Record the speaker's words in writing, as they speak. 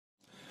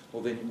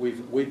Well, then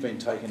we've been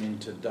taken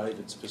into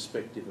David's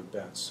perspective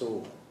about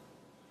Saul.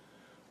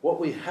 What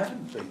we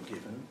haven't been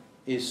given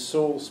is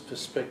Saul's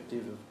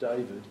perspective of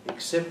David,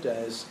 except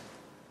as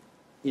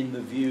in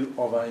the view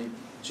of a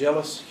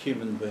jealous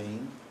human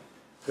being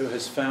who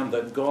has found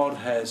that God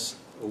has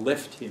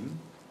left him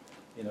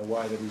in a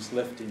way that he's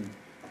left him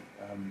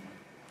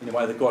in a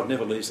way that God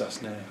never leaves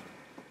us now.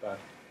 But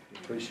we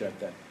appreciate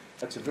that.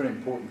 That's a very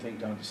important thing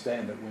to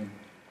understand, that when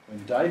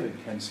David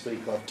can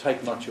speak of,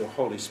 "Take not your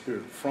Holy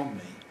Spirit from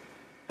me,"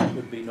 it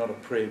would be not a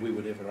prayer we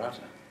would ever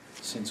utter,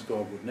 since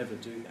God would never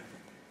do that.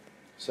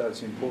 So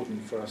it's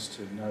important for us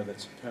to know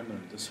that's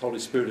permanent. This Holy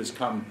Spirit has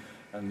come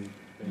and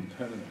been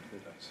permanent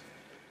with us.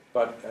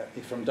 But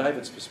from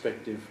David's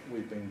perspective,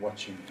 we've been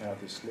watching how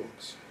this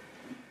looks.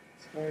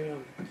 Sorry, I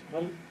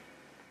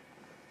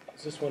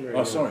was just wondering.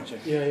 Oh, sorry,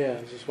 Jeff. Yeah.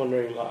 I was just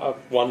wondering.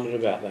 I've wondered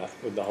about that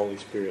with the Holy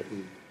Spirit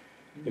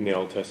in the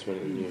Old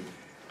Testament and New.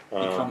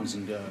 He comes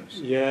and goes.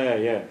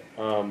 Yeah.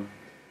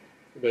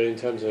 But in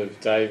terms of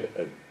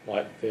David,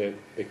 like the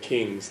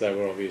kings, they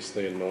were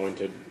obviously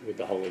anointed with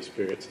the Holy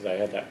Spirit, so they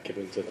had that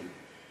given to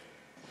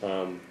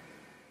them.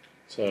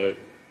 So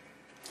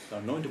They're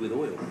anointed with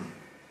oil.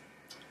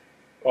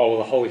 Oh, well,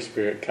 the Holy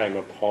Spirit came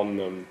upon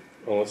them.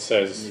 Well, it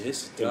says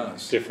yes, it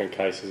does. In different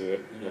cases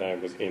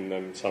it was in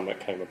them, some that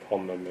came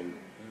upon them.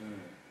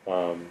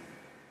 And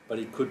but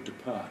he could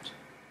depart,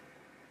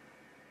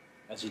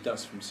 as he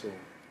does from Saul.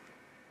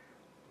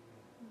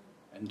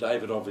 And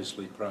David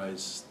obviously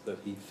prays that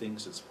he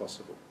thinks it's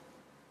possible.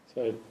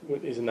 So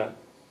isn't that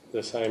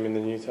the same in the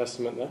New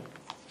Testament though?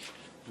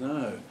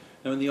 No.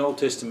 Now in the Old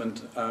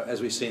Testament,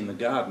 as we see in the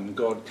garden,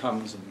 God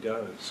comes and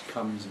goes,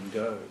 comes and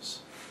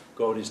goes.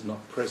 God is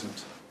not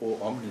present or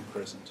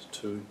omnipresent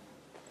to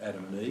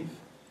Adam and Eve.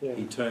 Yeah.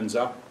 He turns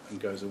up and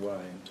goes away,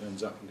 and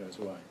turns up and goes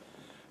away.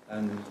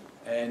 And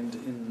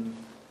in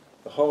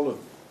the whole of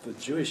the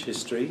Jewish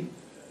history,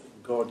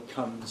 God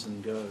comes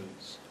and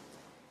goes.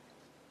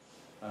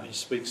 He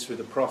speaks through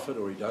the prophet,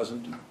 or he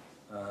doesn't.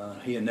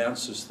 He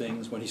announces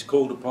things when he's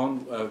called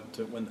upon.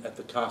 When at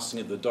the casting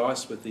of the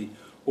dice with the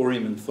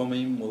Urim and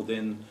Thummim, well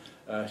then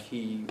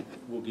he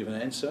will give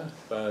an answer,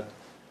 but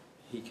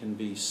he can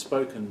be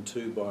spoken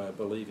to by a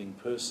believing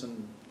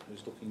person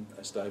who's looking,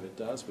 as David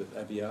does with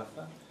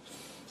Abiathar.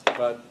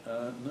 But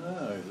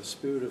no, the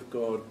Spirit of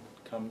God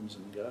comes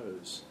and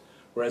goes.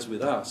 Whereas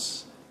with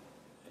us,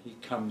 he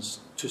comes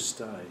to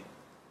stay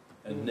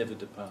and never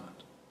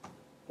depart.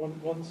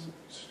 One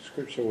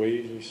scripture we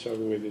usually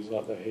struggle with is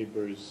like the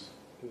Hebrews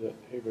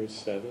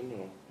 7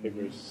 or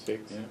Hebrews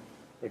 6, where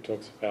it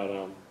talks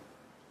about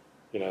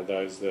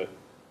those that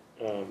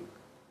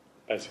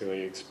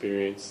basically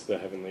experience the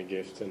heavenly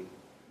gift and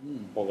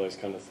all those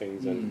kind of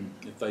things. And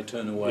if they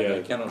turn away,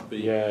 they cannot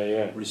be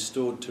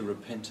restored to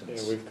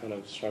repentance. Yeah, we've kind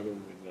of struggled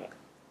with that.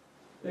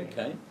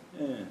 Okay,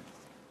 yeah.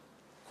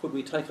 Could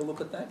we take a look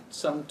at that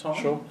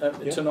sometime? Sure.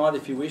 Tonight,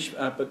 if you wish,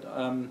 but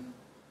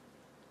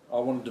I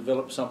want to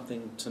develop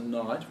something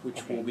tonight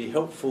which will be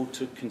helpful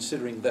to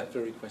considering that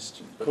very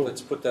question. But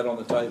let's put that on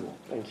the table.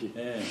 Thank you.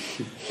 Yeah.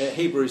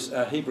 Hebrews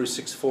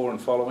 6:4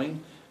 and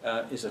following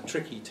is a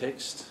tricky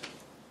text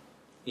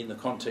in the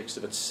context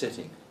of its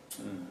setting.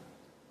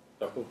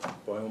 By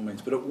all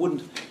means, but it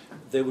wouldn't.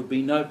 There would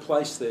be no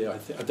place there. I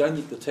don't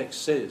think the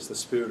text says the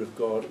Spirit of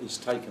God is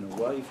taken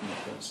away from the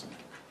person.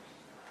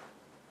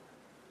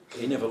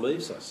 He never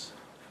leaves us.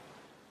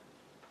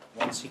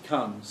 Once he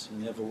comes, he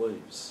never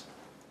leaves.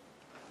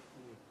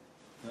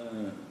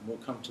 We'll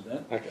come to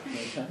that.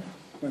 Okay.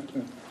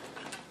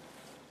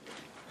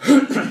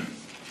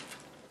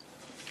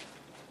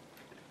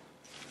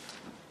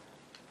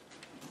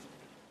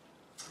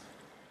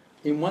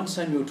 In 1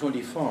 Samuel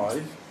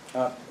 25,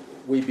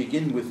 we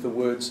begin with the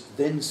words,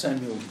 "Then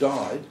Samuel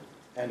died,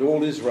 and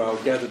all Israel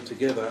gathered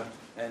together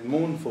and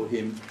mourned for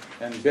him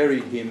and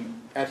buried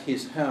him at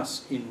his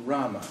house in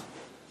Ramah.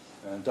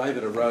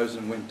 David arose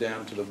and went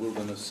down to the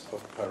wilderness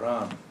of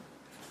Paran."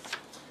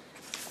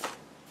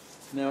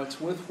 Now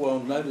it's worthwhile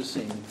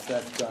noticing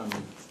that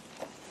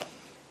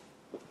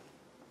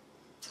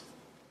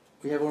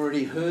we have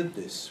already heard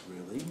this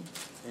really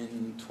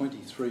in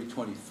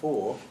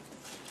 23:24.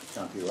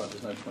 Can't be right,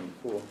 there's no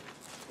 24.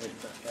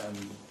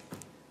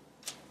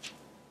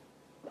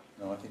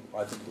 No, I think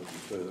it'll be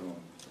further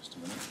on. Just a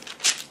minute.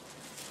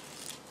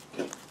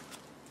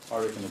 I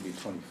reckon it'll be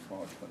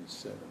 25,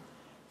 27.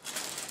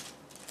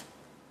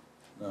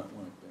 No, it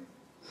won't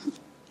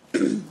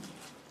be.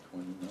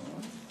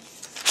 29.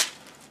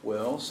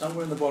 Well,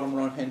 somewhere in the bottom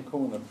right-hand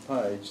corner of the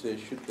page, there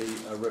should be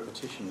a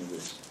repetition of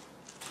this.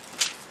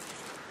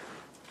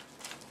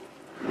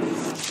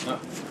 No,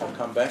 I'll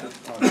come back.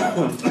 I'm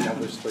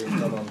obviously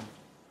not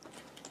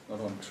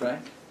on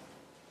track.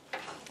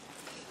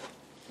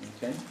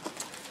 Okay.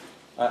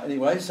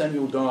 Anyway,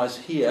 Samuel dies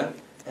here,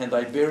 and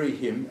they bury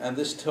him, and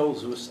this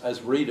tells us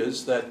as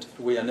readers that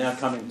we are now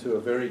coming to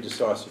a very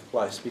decisive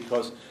place,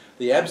 because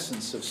the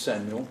absence of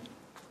Samuel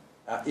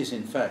is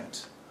in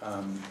fact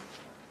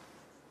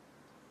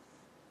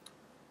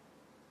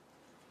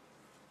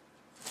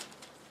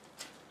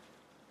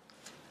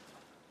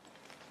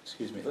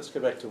excuse me, let's go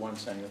back to 1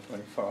 Samuel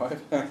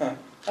 25.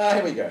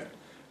 Here we go.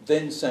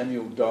 Then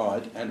Samuel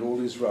died and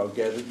all Israel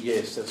gathered.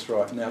 Yes, that's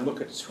right. Now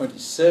look at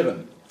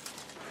 27.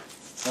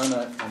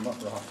 No, I'm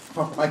not right.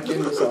 Oh my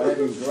goodness, I had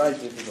in great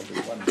difficulty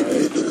one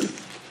day.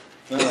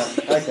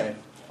 No, okay,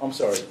 I'm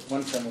sorry.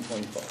 1 Samuel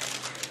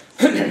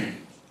 25.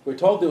 We're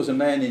told there was a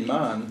man in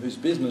Man whose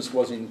business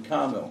was in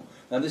Carmel.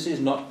 Now this is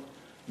not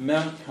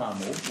Mount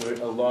Carmel, where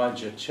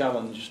Elijah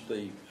challenged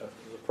the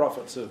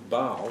prophets of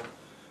Baal.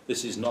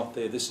 This is not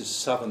there. This is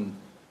southern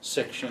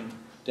section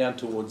down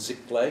towards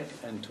Ziklag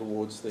and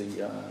towards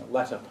the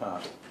latter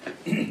part,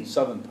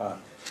 southern part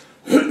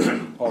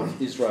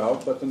of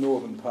Israel, but the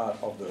northern part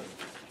of the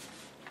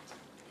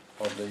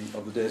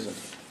desert.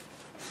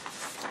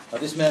 Now,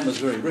 this man was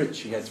very rich.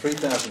 He had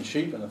 3,000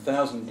 sheep and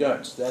 1,000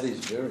 goats. That is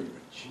very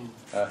rich.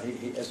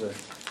 He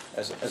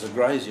as a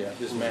grazier,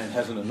 this man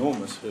has an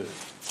enormous herd,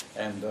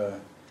 and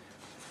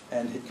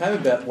it came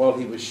about while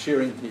he was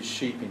shearing his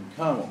sheep in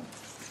Carmel.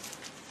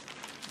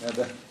 Now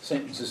the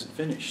sentence isn't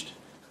finished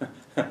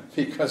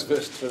because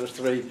verse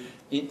 3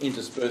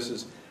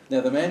 intersperses. Now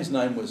the man's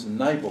name was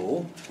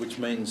Nabal, which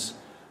means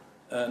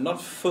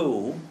not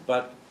fool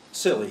but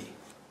silly,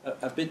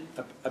 a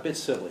bit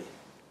silly.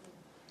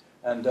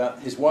 And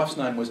his wife's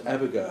name was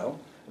Abigail.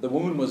 The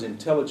woman was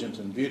intelligent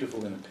and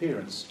beautiful in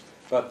appearance,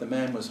 but the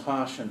man was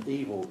harsh and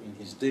evil in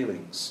his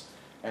dealings,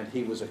 and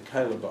he was a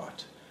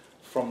Calebite.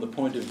 From the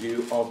point of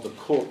view of the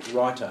court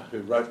writer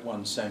who wrote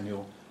 1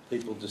 Samuel,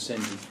 people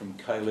descended from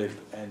Caleb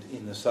and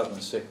in the southern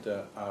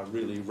sector are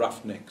really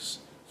roughnecks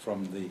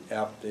from the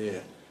out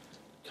there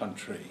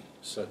country,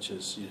 such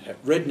as you have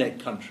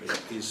redneck country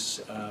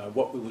is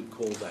what we would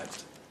call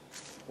that.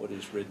 What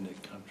is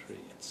redneck country?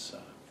 It's,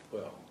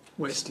 well...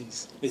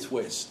 Westies. It's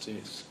west,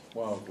 yes.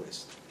 Wild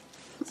west.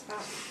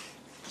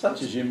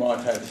 Such as you might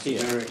have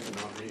here.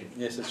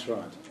 Yes, that's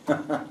right.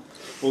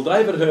 Well,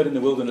 David heard in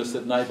the wilderness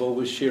that Nabal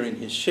was shearing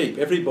his sheep.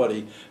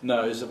 Everybody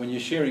knows that when you're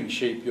shearing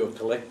sheep, you're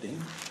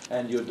collecting,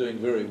 and you're doing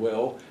very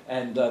well.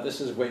 And this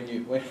is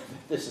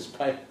this is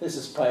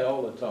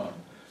payola time.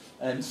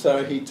 And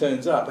so he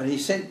turns up, and he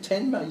sent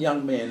 10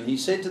 young men. He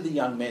said to the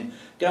young men,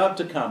 "Go up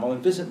to Carmel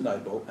and visit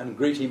Nabal, and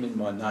greet him in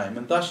my name.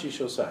 And thus you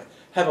shall say,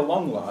 have a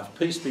long life,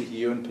 peace be to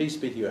you, and peace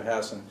be to your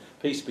house, and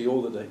peace be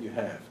all that you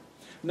have.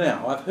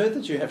 Now, I've heard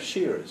that you have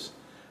shearers.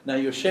 Now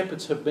your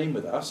shepherds have been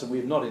with us, and we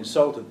have not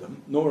insulted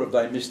them, nor have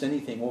they missed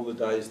anything all the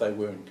days they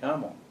were in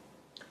Carmel.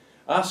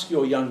 Ask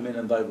your young men,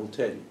 and they will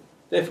tell you.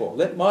 Therefore,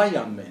 let my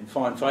young men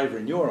find favour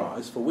in your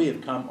eyes, for we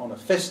have come on a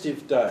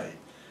festive day.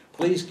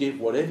 Please give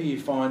whatever you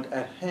find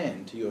at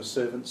hand to your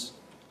servants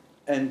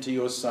and to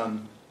your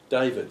son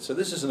David." So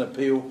this is an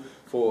appeal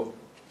for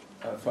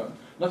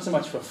not so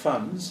much for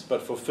funds,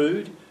 but for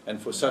food and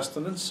for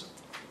sustenance.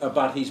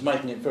 But he's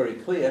making it very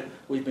clear,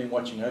 we've been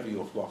watching over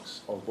your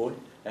flocks, old boy,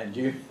 and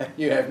you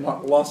have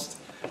not lost.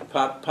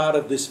 Part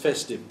of this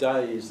festive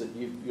day is that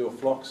your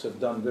flocks have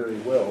done very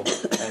well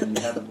and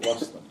you haven't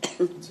lost them.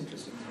 It's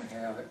interesting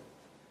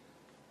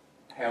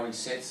how he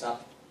sets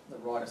up, the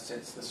writer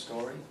sets the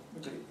story.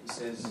 He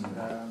says,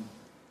 now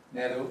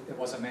there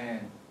was a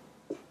man,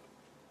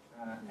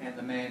 and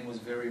the man was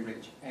very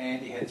rich,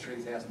 and he had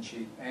 3,000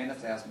 sheep and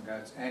 1,000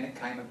 goats, and it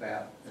came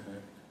about.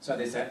 So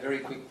there's that very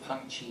quick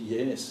punchy,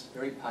 yes,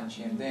 very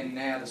punchy, and then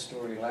now the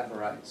story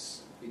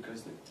elaborates,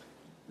 because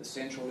the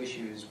central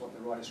issue is what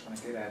the writer's trying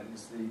to get at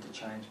is the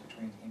change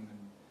between him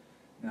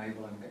and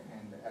Nabal and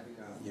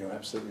Abigail. You're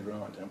absolutely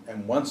right.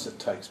 And once it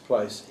takes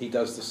place, he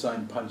does the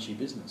same punchy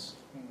business.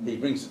 He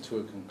brings it to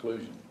a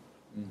conclusion.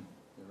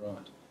 You're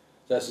right.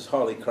 This is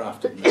highly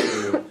crafted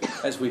material.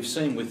 As we've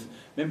seen with,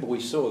 remember we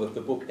saw that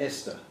the book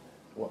Esther,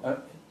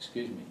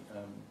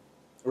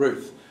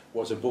 Ruth,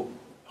 was a book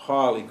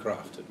highly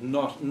crafted,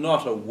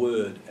 not a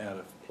word out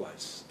of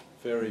place.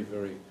 Very,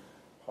 very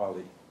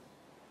highly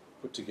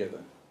put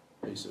together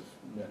piece of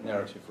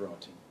narrative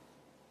writing.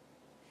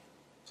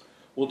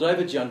 Well,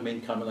 David's young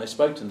men come and they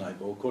spoke to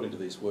Nabal, according to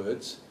these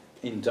words,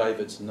 in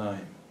David's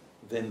name.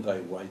 Then they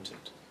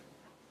waited.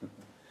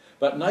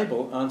 But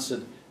Nabal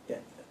answered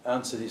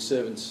David's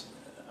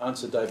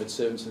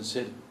servants and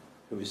said,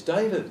 "Who is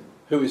David?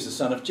 Who is the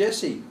son of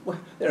Jesse? Well,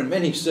 there are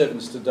many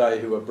servants today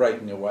who are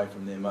breaking away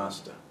from their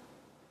master."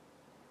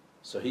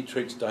 So he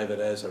treats David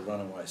as a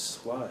runaway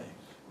slave.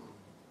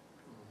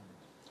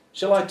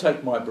 "Shall I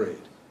take my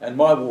bread and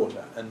my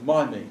water and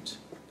my meat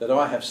that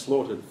I have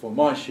slaughtered for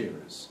my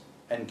shearers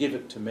and give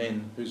it to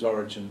men whose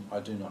origin I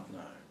do not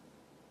know?"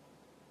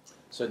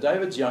 So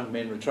David's young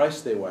men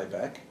retraced their way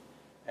back,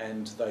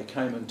 and they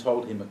came and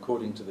told him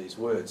according to these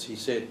words. He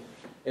said,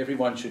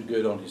 "Everyone should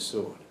gird on his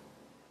sword."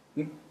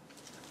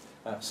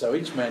 So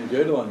each man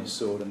girded on his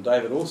sword, and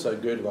David also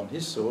girded on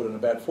his sword, and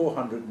about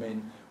 400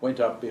 men went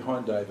up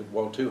behind David,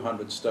 while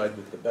 200 stayed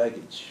with the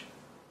baggage.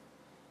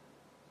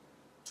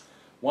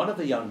 One of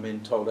the young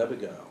men told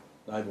Abigail,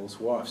 Nabal's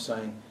wife,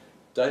 saying,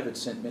 "David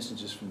sent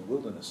messengers from the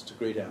wilderness to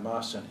greet our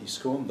master, and he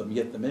scorned them,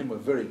 yet the men were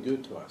very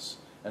good to us,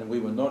 and we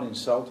were not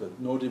insulted,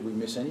 nor did we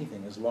miss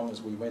anything as long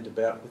as we went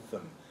about with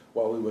them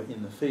while we were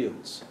in the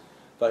fields.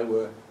 They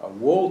were a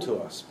wall to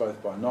us,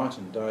 both by night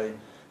and day,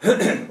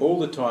 all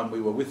the time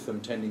we were with them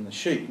tending the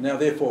sheep. Now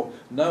therefore,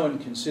 know and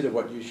consider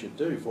what you should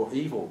do, for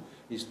evil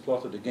is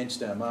plotted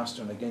against our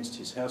master and against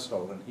his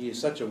household, and he is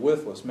such a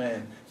worthless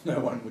man, no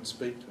one would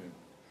speak to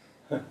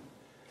him.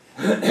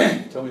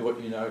 Tell me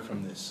what you know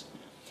from this.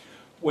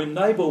 When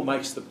Nabal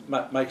makes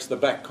the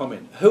back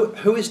comment,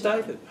 who is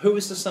David? Who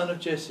is the son of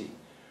Jesse?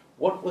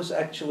 What was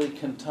actually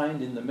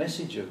contained in the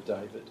message of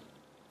David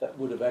that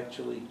would have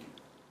actually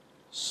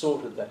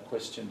sorted that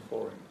question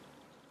for him?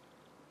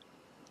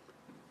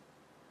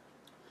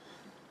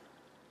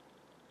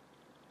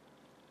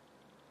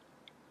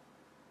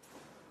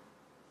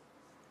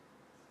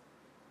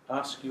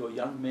 Ask your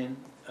young men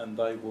and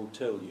they will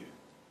tell you.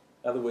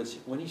 In other words,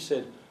 when he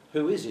said,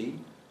 who is he?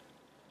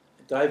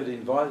 David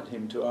invited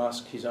him to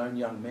ask his own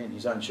young men,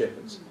 his own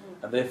shepherds,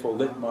 and therefore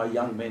let my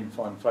young men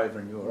find favour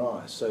in your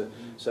eyes.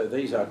 So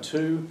these are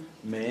two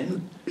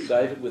men,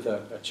 David with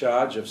a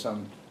charge of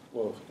some,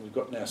 well, we've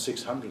got now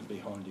 600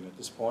 behind him at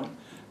this point,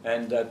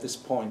 and at this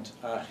point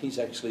he's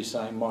actually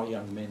saying my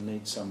young men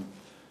need some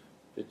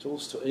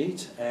victuals to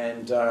eat,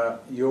 and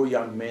your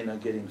young men are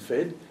getting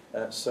fed,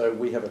 so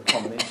we have a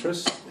common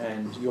interest,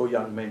 and your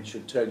young men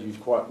should tell you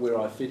quite where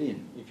I fit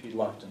in, if you'd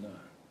like to know.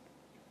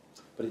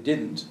 But he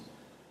didn't.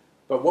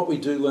 But what we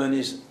do learn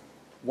is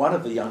one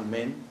of the young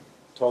men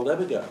told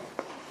Abigail.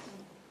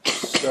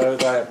 So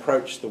they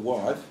approached the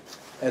wife,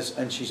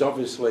 and she's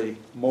obviously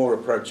more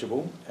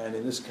approachable, and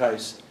in this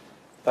case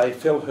they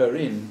fell her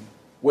in.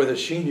 Whether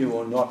she knew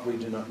or not, we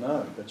do not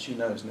know, but she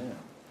knows now.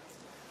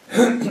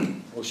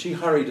 Well, she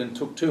hurried and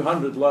took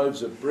 200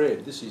 loaves of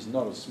bread. This is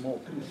not a small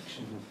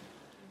collection.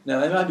 Now,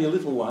 they may be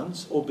little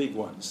ones or big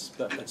ones,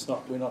 but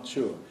we're not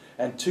sure.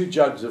 And 2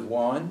 jugs of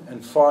wine,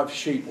 and 5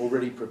 sheep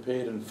already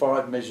prepared, and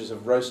 5 measures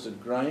of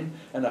roasted grain,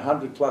 and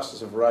 100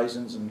 clusters of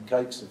raisins and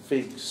cakes of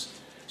figs.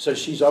 So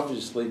she's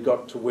obviously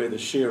got to where the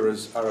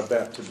shearers are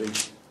about to be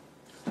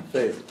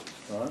fed,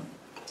 right?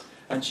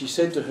 And she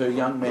said to her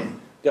young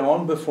men, go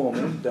on before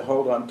me,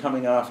 behold, I'm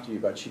coming after you.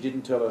 But she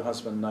didn't tell her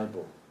husband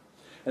Nabal.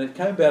 And it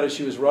came about as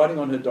she was riding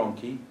on her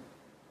donkey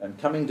and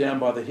coming down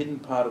by the hidden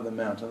part of the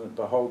mountain, and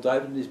behold,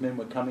 David and his men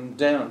were coming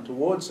down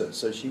towards her.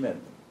 So she met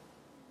them.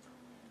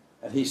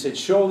 And he said,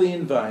 surely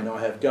in vain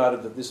I have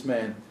guarded that this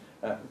man,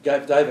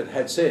 David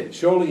had said,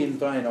 surely in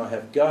vain I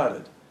have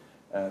guarded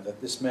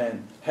that this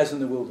man has in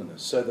the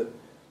wilderness, so that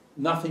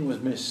nothing was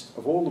missed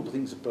of all the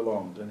things that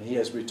belonged, and he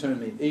has returned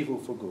me evil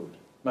for good.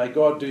 May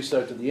God do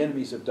so to the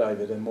enemies of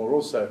David, and more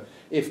also,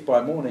 if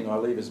by morning I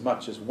leave as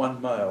much as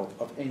one male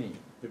of any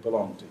who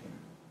belong to him.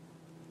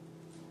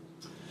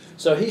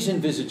 So he's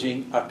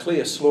envisaging a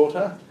clear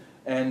slaughter,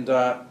 and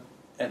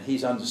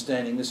he's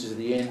understanding this is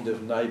the end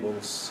of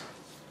Nabal's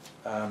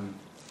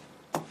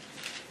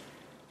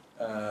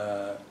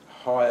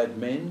hired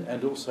men,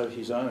 and also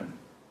his own.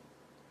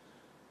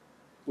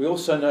 We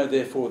also know,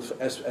 therefore,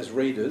 as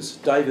readers,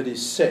 David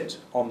is set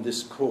on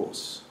this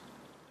course.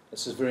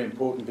 This is very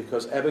important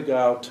because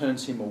Abigail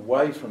turns him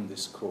away from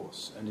this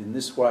course, and in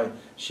this way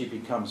she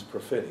becomes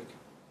prophetic.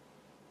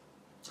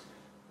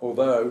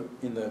 Although,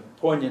 in the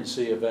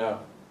poignancy of our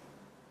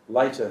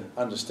later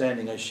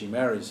understanding as she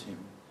marries him,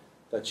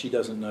 that she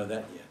doesn't know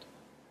that yet.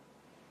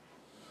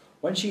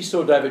 When she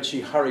saw David,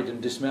 she hurried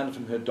and dismounted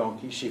from her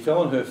donkey. She fell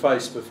on her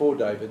face before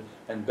David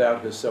and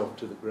bowed herself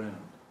to the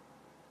ground.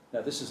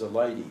 Now, this is a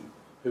lady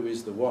who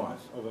is the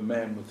wife of a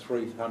man with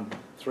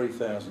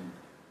 3,000.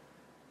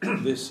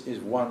 This is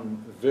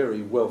one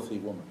very wealthy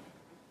woman.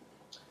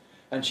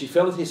 And she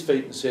fell at his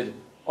feet and said,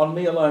 on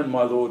me alone,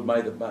 my Lord,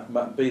 may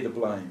be the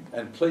blame.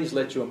 And please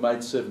let your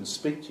maidservant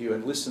speak to you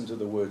and listen to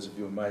the words of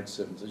your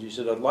maidservant. As you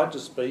said, I'd like to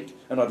speak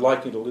and I'd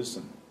like you to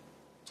listen.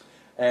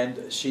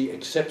 And she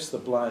accepts the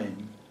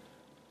blame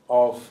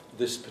of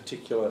this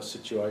particular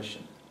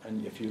situation.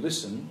 And if you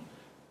listen,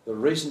 the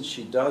reason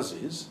she does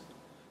is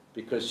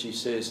because she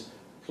says,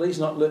 please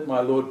not let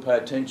my Lord pay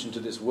attention to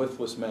this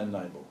worthless man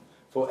Nabal.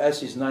 For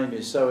as his name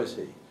is, so is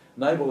he.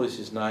 Nabal is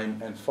his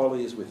name, and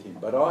folly is with him.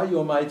 But I,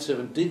 your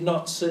maidservant, did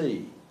not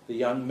see the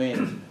young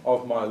men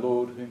of my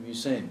Lord whom you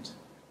sent.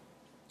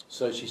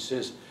 So she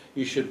says,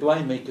 you should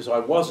blame me because I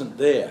wasn't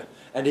there.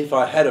 And if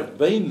I had have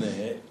been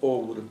there,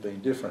 all would have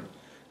been different.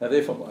 Now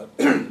therefore,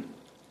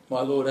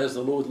 my Lord, as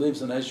the Lord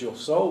lives and as your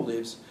soul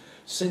lives,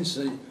 since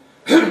the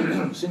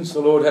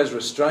Lord has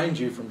restrained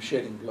you from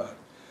shedding blood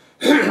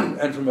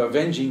and from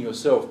avenging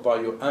yourself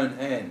by your own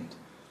hand,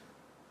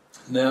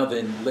 now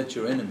then let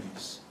your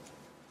enemies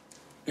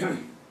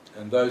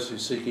and those who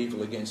seek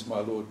evil against my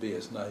Lord be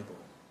as Nabal.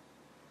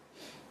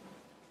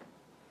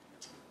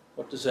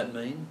 What does that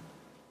mean?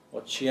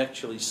 What's she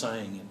actually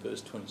saying in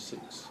verse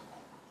 26?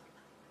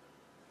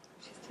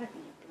 She's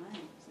taking the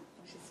blame, isn't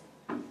she? She's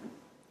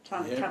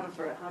trying to cover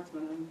for her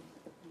husband. And,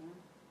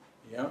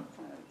 yeah.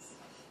 So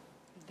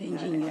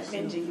it's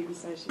avenging him,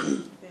 so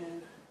she's, yeah.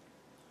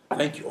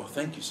 Thank you. Oh,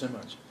 thank you so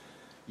much.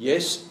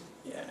 Yes,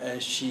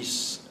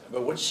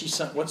 but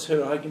what's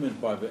her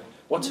argument by it?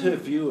 What's her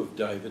view of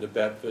David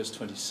about verse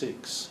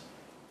 26?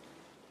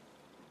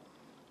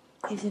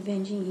 He's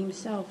avenging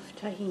himself,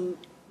 taking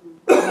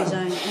his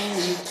own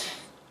hand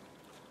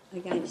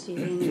against his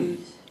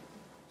enemies.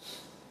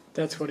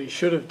 that's what he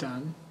should have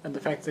done, and the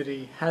fact that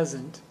he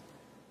hasn't,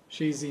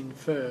 she's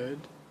inferred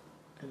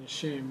and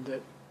assumed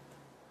that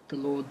the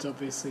Lord's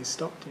obviously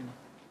stopped him.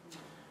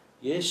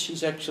 Yes,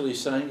 she's actually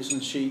saying,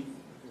 isn't she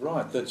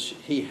right, that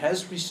he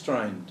has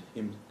restrained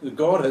him,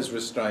 God has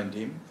restrained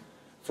him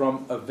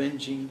from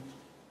avenging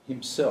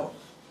himself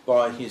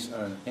by his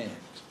own hand.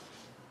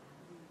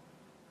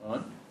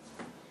 Right?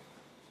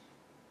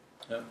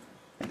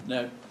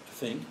 Now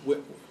think,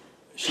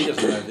 she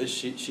doesn't know this,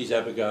 she's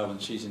Abigail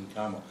and she's in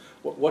Carmel.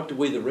 What do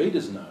we, the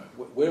readers, know?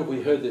 Where have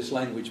we heard this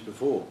language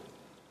before?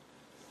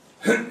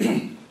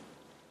 In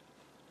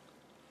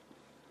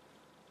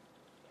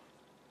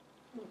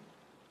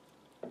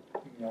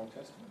the Old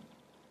Testament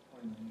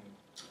or in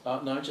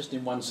the New? No, just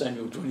in 1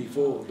 Samuel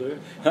 24 will do.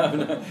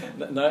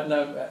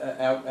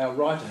 No, our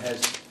writer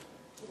has...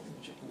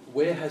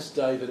 Where has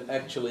David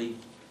actually...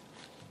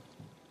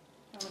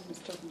 Oh, he was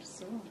talking to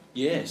Saul.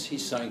 Yes,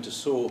 he's saying to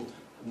Saul,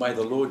 may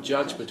the Lord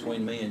judge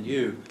between me and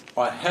you.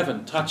 I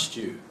haven't touched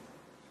you,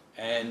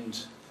 and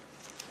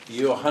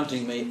you're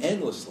hunting me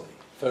endlessly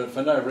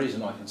for no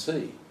reason I can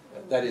see.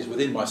 That is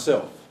within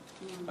myself.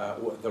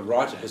 The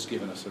writer has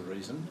given us a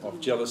reason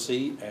of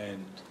jealousy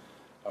and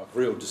of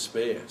real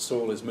despair.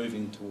 Saul is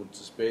moving towards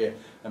despair,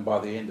 and by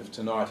the end of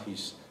tonight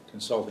he's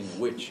consulting a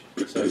witch.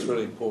 So it's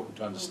really important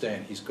to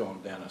understand he's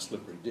gone down a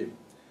slippery dip.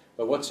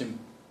 But what's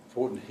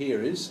important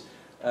here is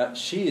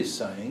she is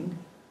saying,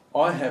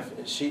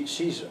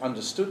 she's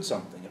understood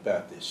something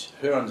about this.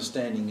 Her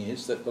understanding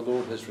is that the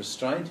Lord has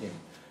restrained him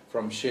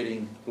from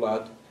shedding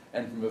blood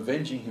and from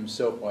avenging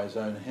himself by his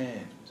own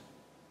hand.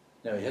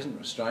 Now, he hasn't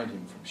restrained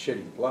him from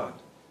shedding blood.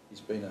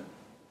 He's been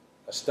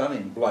a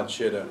stunning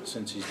bloodshedder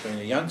since he's been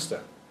a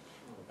youngster.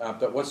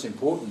 But what's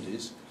important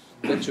is,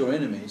 let your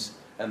enemies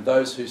and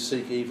those who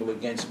seek evil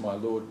against my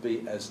Lord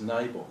be as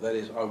Nabal. That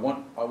is, I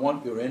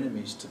want your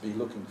enemies to be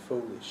looking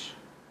foolish.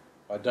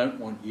 I don't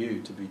want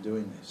you to be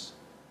doing this.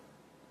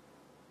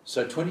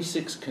 So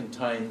 26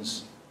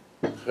 contains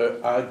her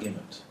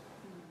argument.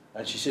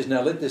 And she says,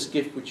 now let this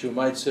gift which your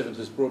maidservant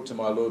has brought to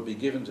my Lord be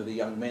given to the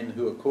young men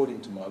who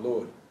according to my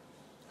Lord,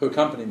 who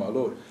accompany my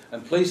Lord.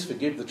 And please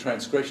forgive the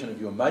transgression of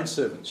your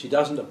maidservant. She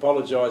doesn't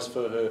apologise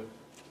for her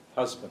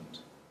husband.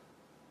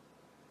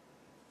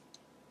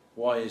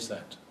 Why is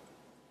that?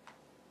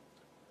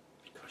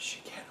 Because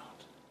she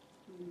cannot.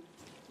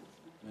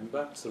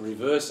 Remember, it's the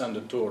reverse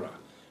under Torah.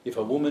 If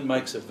a woman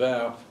makes a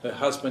vow, her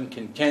husband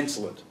can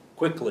cancel it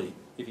quickly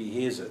if he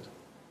hears it.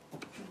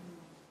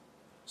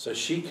 So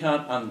she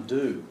can't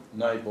undo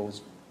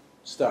Nabal's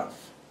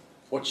stuff.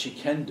 What she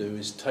can do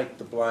is take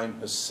the blame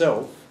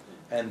herself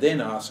and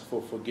then ask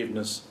for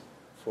forgiveness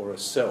for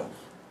herself.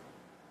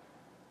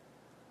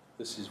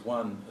 This is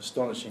one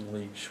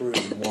astonishingly shrewd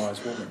and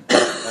wise woman.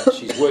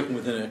 She's working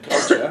within her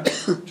culture,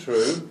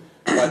 true,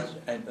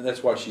 and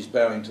that's why she's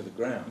bowing to the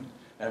ground.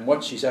 And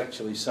what she's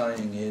actually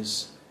saying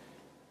is,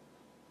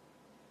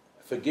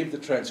 forgive the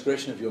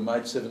transgression of your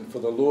maidservant, for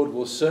the Lord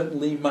will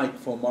certainly make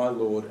for my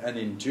Lord an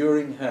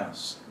enduring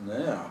house.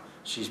 Now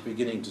she's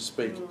beginning to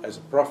speak as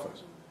a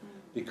prophet,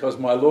 because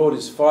my Lord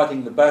is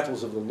fighting the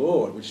battles of the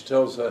Lord, which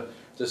tells her,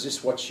 is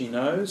this what she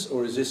knows,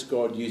 or is this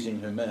God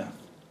using her mouth?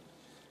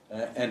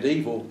 And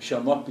evil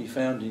shall not be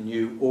found in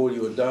you all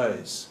your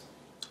days.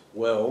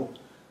 Well,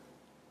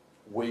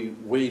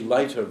 we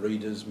later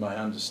readers may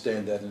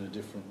understand that in a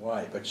different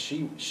way, but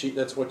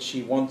that's what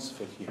she wants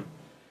for him.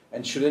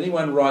 And should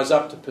anyone rise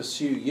up to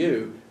pursue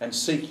you and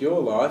seek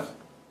your life,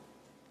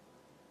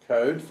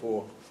 code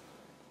for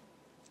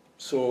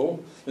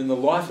Saul, then the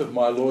life of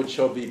my Lord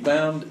shall be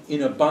bound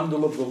in a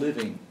bundle of the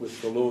living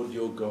with the Lord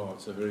your God.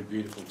 It's a very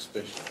beautiful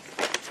expression.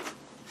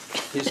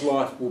 His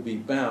life will be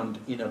bound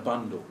in a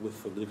bundle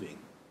with the living.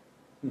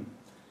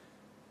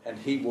 And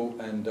he will,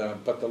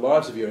 but the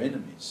lives of your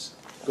enemies,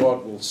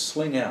 God will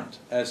sling out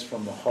as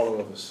from the hollow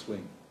of a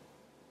sling.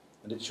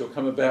 And it shall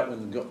come about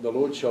when the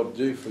Lord shall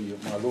do for you,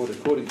 my Lord,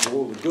 according to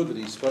all the good that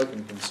he's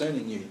spoken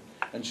concerning you,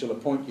 and shall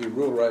appoint you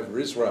ruler over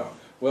Israel.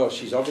 Well,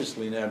 she's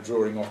obviously now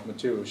drawing off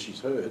material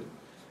she's heard.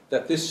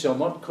 That this shall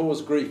not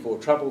cause grief or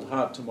troubled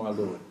heart to my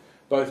Lord,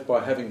 both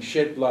by having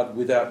shed blood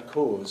without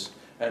cause,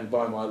 and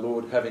by my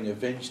Lord having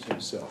avenged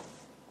himself.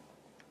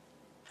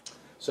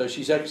 So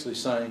she's actually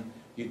saying,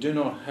 you do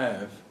not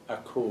have a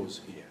cause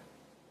here.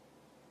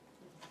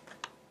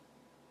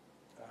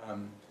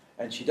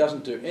 And she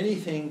doesn't do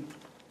anything.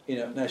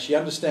 Now she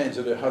understands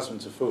that her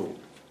husband's a fool.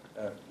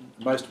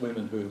 Most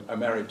women who are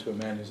married to a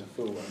man who's a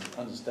fool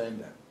understand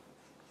that.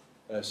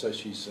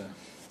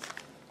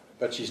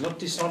 But she's not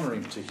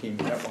dishonouring to him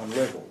at one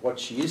level. What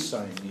she is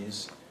saying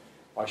is,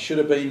 I should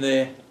have been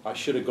there, I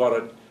should have got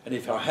it, and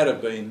if I had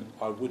have been,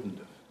 I wouldn't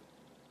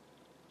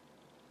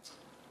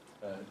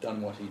have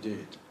done what he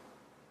did.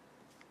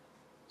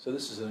 So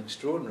this is an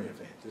extraordinary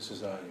event. This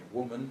is a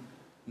woman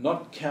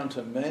not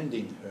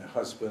countermanding her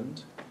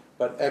husband,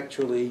 but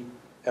actually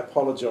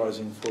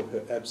apologising for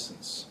her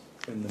absence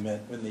when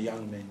the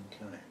young men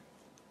came.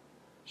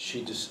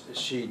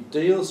 She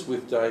deals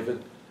with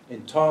David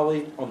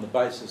entirely on the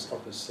basis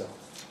of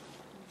herself.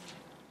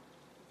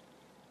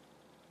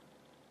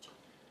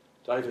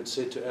 David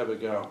said to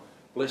Abigail,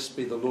 Blessed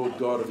be the Lord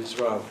God of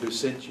Israel, who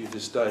sent you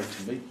this day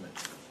to meet me.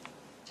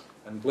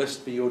 And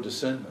blessed be your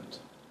discernment,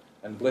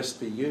 and blessed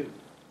be you,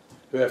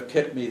 who have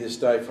kept me this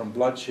day from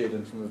bloodshed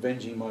and from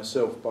avenging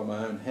myself by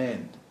my own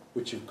hand,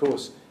 which of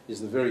course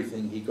is the very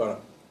thing he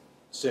got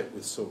upset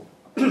with Saul.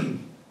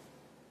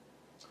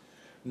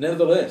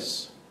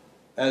 Nevertheless,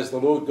 as the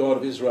Lord God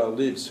of Israel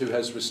lives, who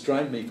has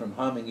restrained me from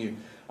harming you,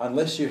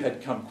 unless you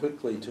had come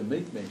quickly to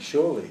meet me,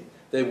 surely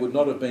there would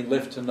not have been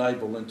left to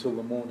Nabal until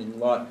the morning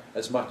light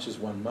as much as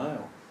one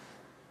male.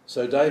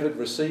 So David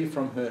received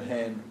from her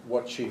hand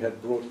what she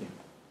had brought him.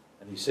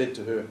 And he said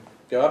to her,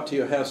 Go up to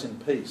your house in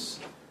peace.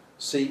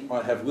 See,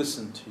 I have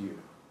listened to you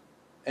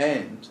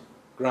and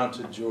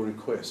granted your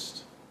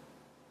request.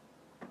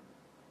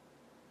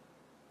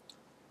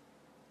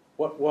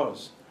 What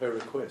was her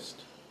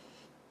request?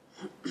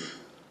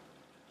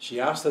 She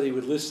asked that he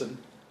would listen,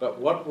 but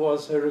what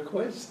was her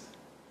request?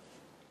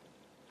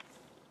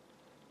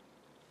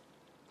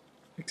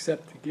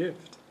 Accept the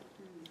gift.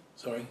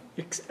 Sorry?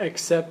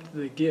 Accept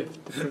the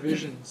gift, the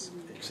provisions.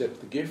 Accept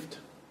the gift.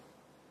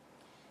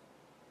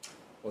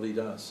 Well, he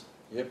does.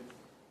 Yep.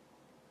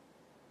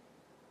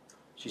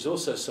 She's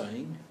also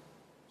saying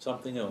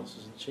something else,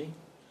 isn't she?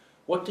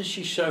 What does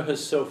she show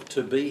herself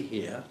to be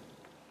here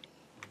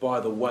by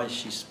the way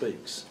she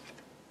speaks?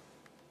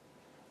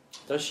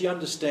 Does she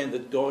understand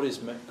that God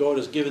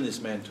has given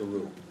this man to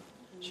rule?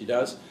 She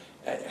does.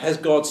 Has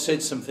God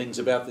said some things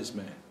about this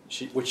man,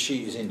 which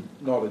she is in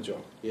knowledge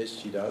of? Yes,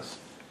 she does.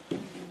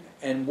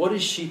 And what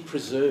is she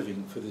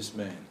preserving for this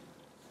man?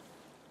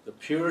 The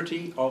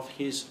purity of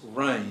his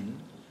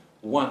reign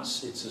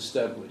once it's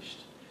established.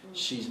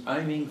 She's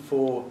aiming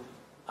for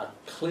a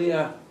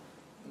clear,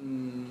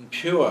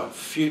 pure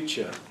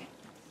future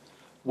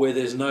where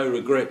there's no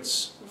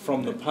regrets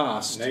from the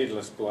past.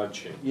 Needless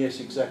bloodshed. Yes,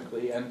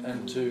 exactly,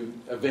 and to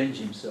avenge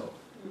himself.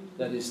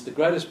 That is the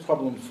greatest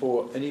problem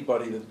for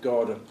anybody that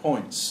God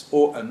appoints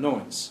or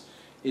anoints,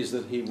 is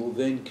that he will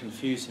then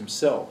confuse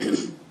himself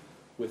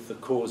with the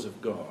cause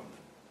of God.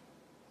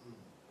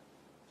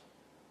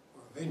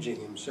 Avenging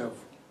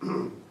himself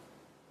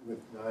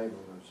with Nabal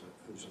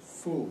as a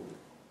fool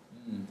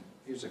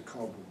is a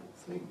culpable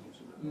thing,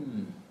 isn't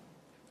it?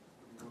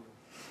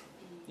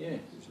 Yeah.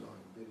 He's like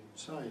a bit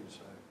insane,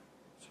 so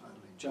it's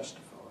hardly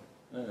justified.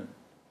 Yeah.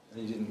 And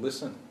he didn't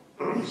listen.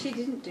 If she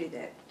didn't do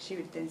that, she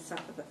would then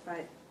suffer the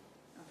fate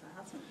of her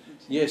husband.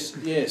 wouldn't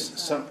she? Yes.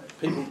 Some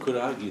people could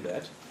argue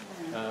that,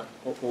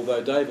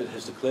 although David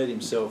has declared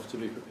himself to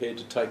be prepared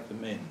to take the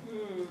men.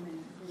 Oh,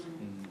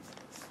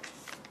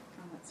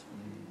 that's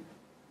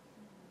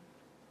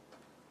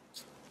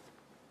right.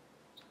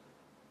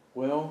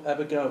 Well,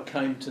 Abigail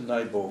came to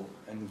Nabal,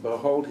 and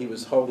behold, he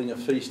was holding a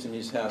feast in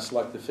his house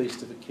like the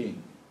feast of a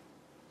king.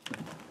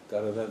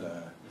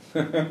 Da-da-da-da.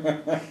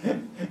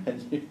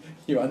 And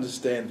you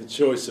understand the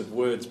choice of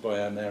words by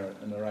our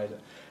narrator.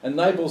 And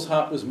Nabal's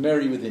heart was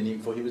merry within him,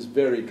 for he was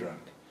very drunk.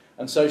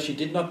 And so she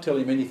did not tell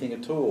him anything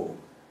at all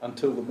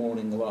until the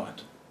morning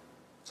light.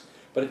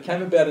 But it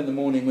came about in the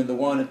morning, when the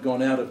wine had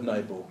gone out of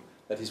Nabal,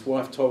 that his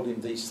wife told him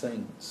these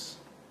things.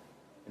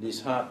 And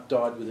his heart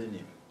died within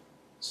him,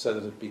 so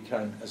that it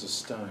became as a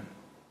stone.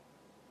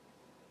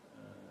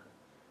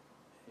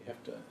 You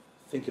have to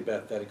think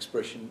about that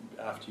expression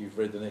after you've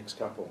read the next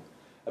couple.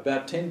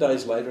 About 10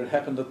 days later, it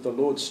happened that the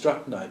Lord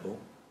struck Nabal,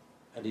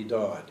 and he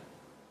died.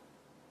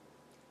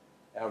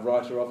 Our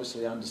writer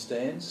obviously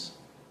understands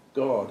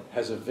God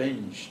has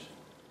avenged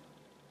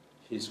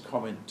his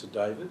comment to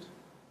David,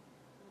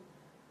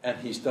 and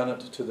he's done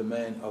it to the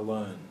man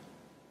alone,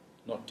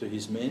 not to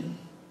his men,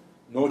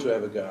 nor to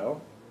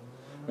Abigail.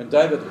 When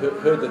David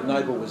heard that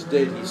Nabal was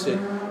dead, he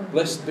said,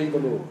 Blessed be the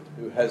Lord,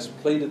 who has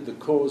pleaded the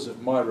cause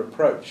of my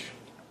reproach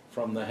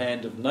from the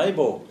hand of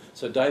Nabal.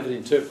 So David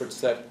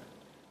interprets that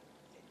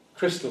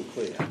crystal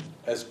clear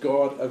as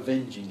God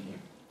avenging him,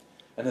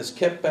 and has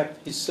kept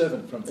back his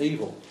servant from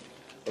evil.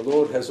 The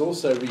Lord has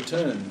also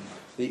returned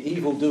the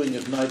evil doing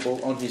of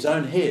Nabal on his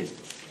own head.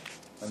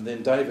 And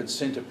then David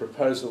sent a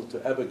proposal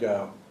to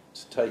Abigail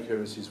to take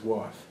her as his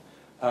wife.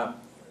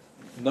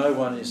 No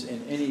one is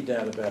in any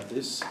doubt about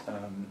this,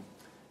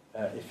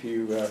 if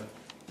you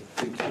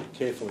think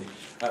carefully.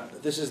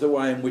 This is the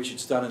way in which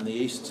it's done in the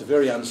East. It's a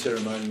very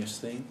unceremonious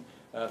thing.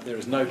 There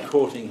is no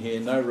courting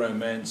here, no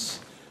romance.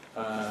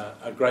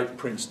 A great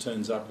prince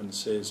turns up and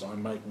says,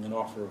 I'm making an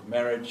offer of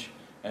marriage,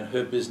 and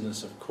her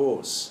business, of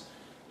course,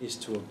 is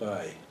to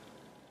obey,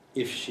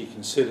 if she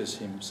considers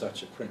him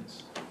such a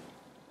prince.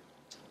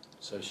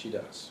 So she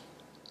does.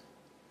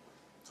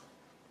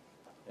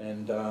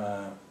 And,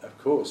 of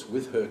course,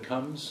 with her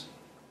comes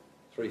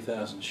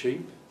 3,000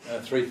 sheep,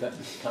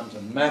 comes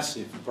a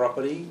massive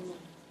property,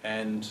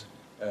 and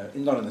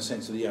not in the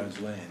sense that he owns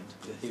land,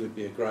 that he would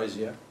be a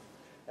grazier,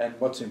 and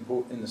what's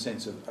important in the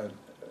sense of a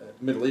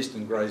Middle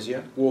Eastern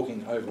grazier,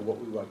 walking over what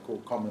we might call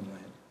common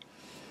land.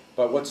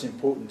 But what's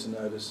important to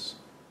notice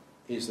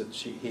is that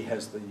he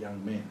has the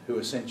young men, who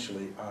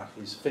essentially are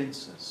his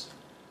fencers.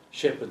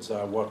 Shepherds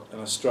are what an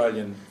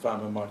Australian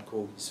farmer might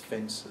call his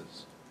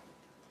fencers.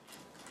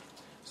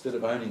 Instead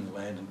of owning the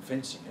land and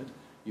fencing it,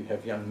 you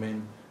have young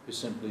men who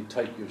simply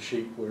take your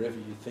sheep wherever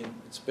you think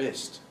it's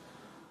best.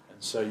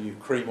 And so you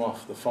cream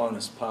off the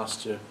finest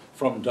pasture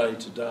from day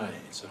to day.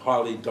 It's a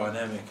highly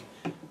dynamic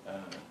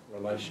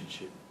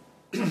relationship.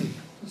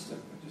 Just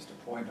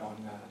a point on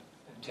that.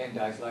 And 10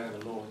 days later,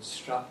 the Lord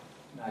struck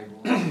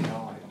Nabal and he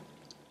died.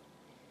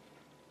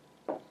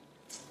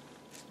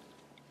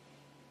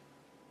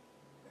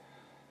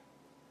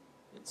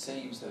 It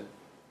seems that in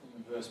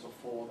the verse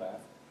before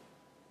that,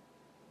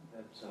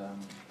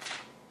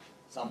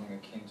 something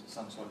akin to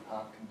some sort of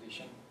heart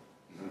condition,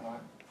 right?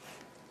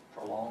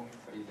 Prolonged,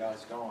 but he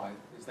does die.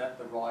 Is that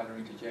the writer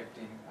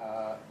interjecting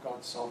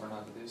God's sovereign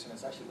over this? And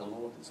it's actually the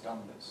Lord that's done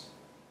this.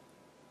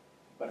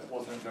 But it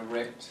wasn't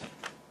direct.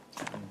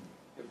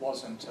 It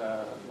wasn't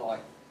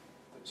like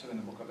the two in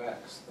the book of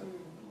Acts, that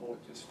the Lord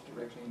just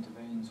directly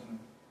intervenes and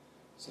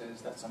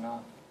says that's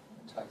enough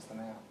and takes them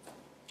out.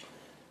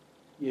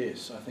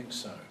 Yes, I think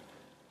so.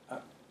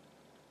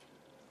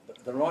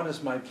 The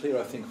writer's made clear,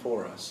 I think,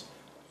 for us,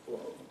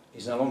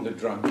 he's no longer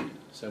drunk,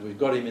 so we've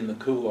got him in the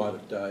cool light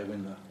of day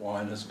when the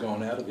wine has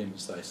gone out of him,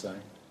 as they say.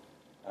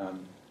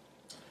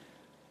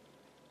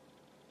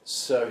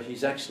 So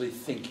he's actually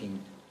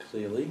thinking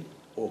clearly,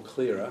 or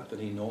clearer than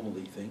he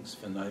normally thinks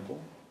for Nabal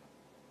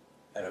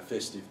at a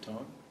festive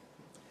time.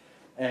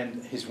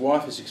 And his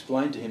wife has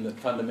explained to him that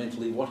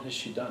fundamentally, what has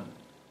she done?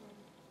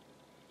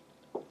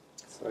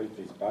 Saved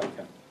his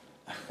bacon.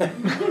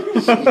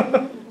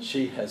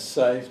 She has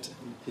saved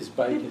his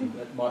bacon.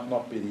 That might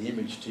not be the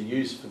image to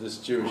use for this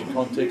Jewish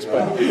context,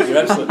 but you're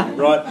absolutely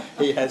right.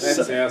 He has.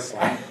 That's our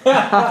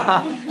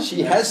slang.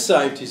 She has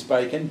saved his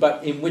bacon,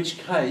 but in which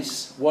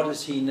case, what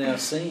is he now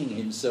seeing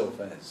himself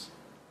as?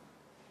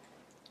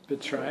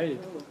 Betrayed.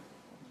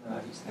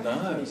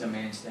 No. He's a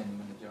man standing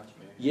in the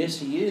judgment. Yes,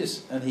 he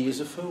is, and he is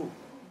a fool.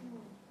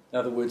 In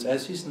other words,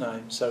 as his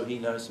name, so he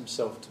knows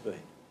himself to be.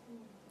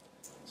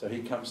 So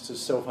he comes to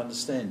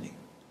self-understanding,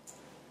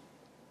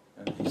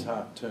 and his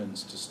heart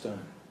turns to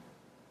stone.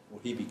 Or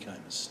he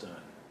became a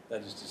stone.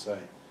 That is to say,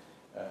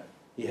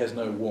 he has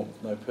no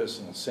warmth, no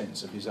personal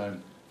sense of his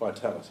own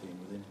vitality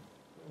within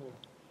him.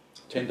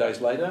 10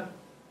 days later,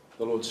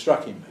 the Lord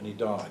struck him and he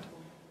died.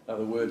 In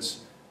other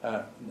words,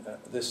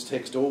 this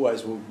text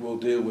always will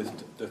deal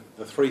with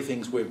the three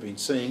things we've been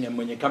seeing, and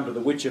when you come to the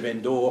Witch of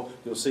Endor,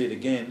 you'll see it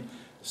again: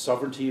 the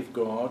sovereignty of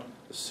God,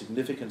 the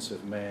significance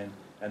of man,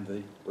 and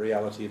the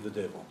reality of the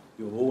devil.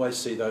 You'll always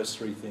see those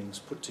three things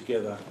put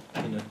together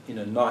in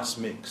a nice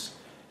mix,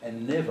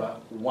 and never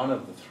one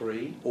of the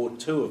three or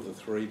two of the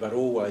three, but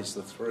always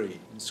the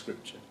three in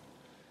Scripture.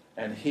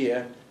 And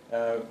here,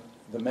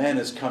 the man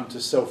has come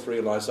to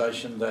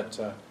self-realisation that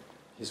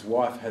his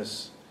wife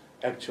has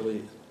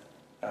actually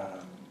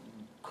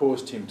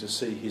caused him to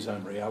see his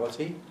own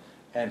reality,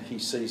 and he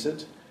sees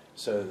it,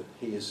 so that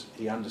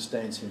he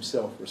understands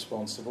himself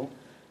responsible,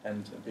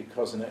 and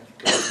because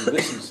he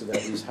listens to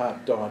that, his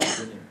heart died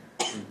within him.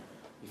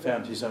 He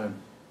found his own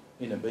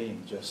inner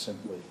being just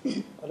simply.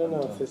 I don't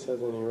know if this has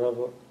any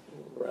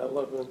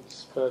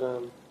relevance, but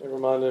it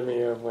reminded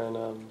me of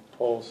when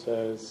Paul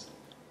says,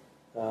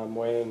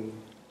 when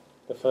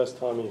the first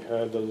time he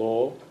heard the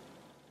law,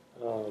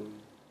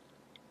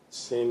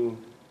 sin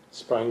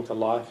sprang to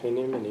life in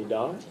him and he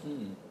died.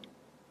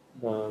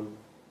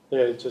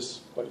 Yeah,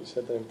 just what you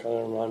said then kind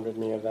of reminded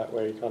me of that,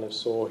 where he kind of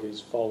saw his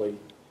folly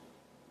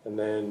and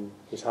then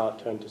his heart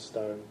turned to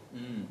stone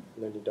and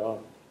then he died.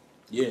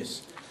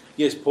 Yes.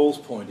 Yes, Paul's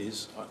point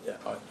is,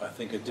 I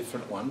think, a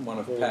different one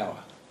of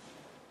power.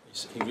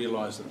 He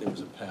realised that there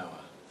was a power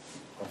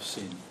of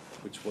sin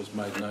which was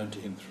made known to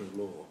him through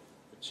law,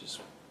 which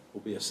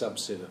will be a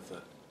subset of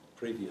the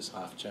previous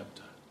half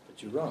chapter.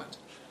 But you're right.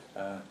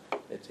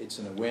 It's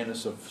an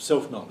awareness of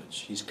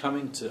self-knowledge. He's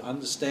coming to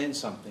understand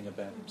something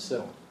about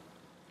himself.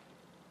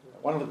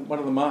 One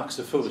of the marks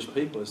of foolish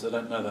people is they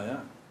don't know they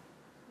are.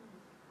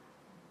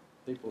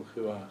 People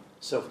who are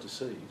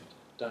self-deceived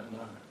don't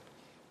know.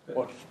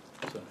 What?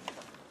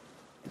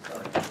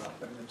 Sorry to interrupt,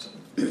 but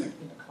in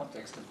the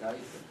context of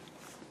David,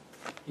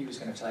 he was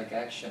going to take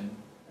action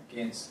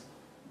against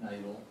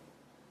Nabal,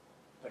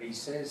 but he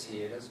says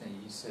here, doesn't he?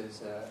 He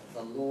says,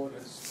 the Lord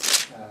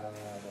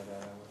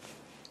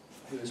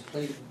who has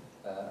pleaded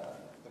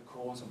the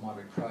cause of my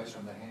reproach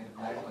from the hand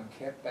of Nabal and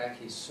kept back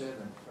his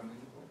servant from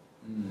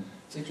evil.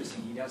 It's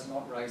interesting, he does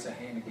not raise a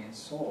hand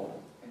against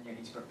Saul, and yet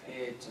he's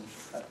prepared to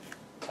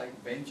take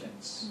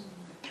vengeance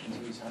into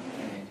his own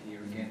hand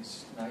here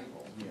against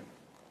Nabal. Yeah.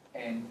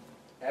 And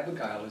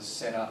Abigail is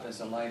set up as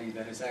a lady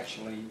that has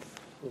actually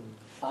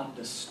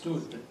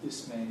understood that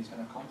this man is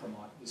going to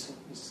compromise,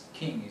 this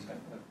king is going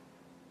to,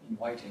 in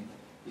waiting,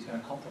 he's going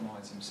to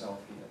compromise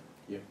himself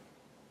here.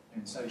 Yeah.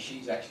 And so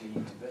she's actually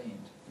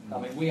intervened. I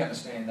mean, we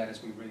understand that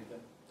as we read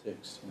the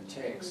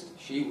text.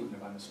 She wouldn't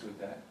have understood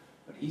that,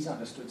 but he's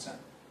understood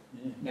something.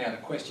 Yeah. Now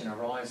the question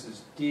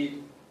arises,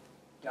 did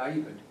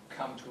David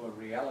come to a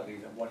reality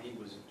that what he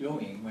was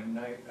doing when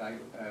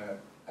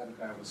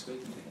Abigail was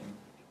speaking to him,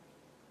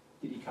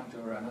 did he come to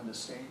an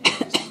understanding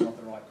that this is not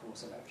the right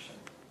course of action?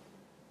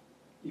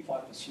 If I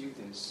pursue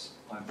this,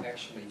 I'm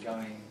actually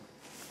going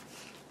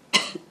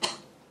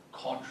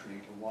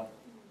contrary to what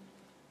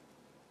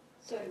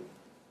So it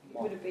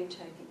would have been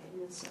taken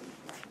in as well.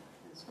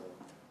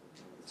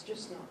 It's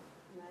just not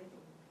Nabal.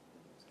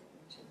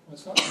 Well,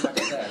 it's not so much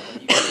that,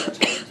 but he was going to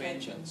take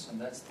vengeance, and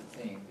that's the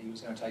thing. He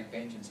was going to take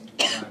vengeance into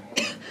his own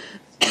hand.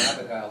 And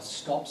Abigail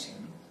stops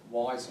him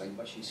wisely,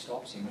 but she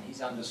stops him, and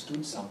he's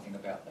understood something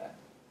about that.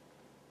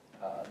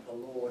 The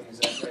Lord has,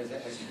 as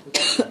he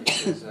puts it, he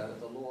says,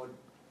 the Lord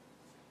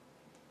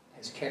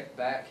has kept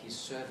back his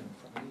servant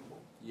from evil.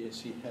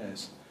 Yes, he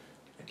has.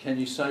 Can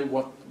you say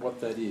what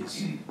that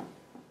is?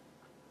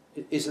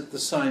 Is it the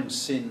same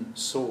sin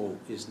Saul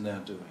is now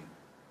doing?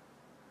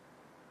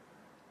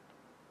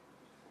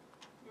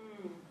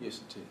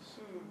 Yes, it is.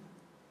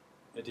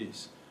 It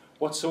is.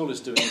 What Saul is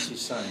doing is he's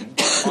saying,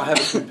 I have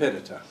a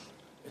competitor.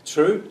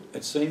 True,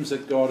 it seems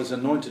that God has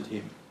anointed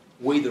him.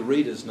 We, the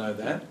readers, know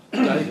that.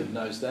 David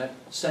knows that.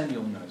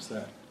 Samuel knows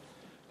that.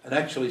 And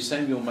actually,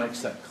 Samuel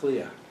makes that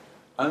clear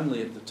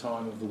only at the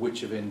time of the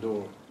witch of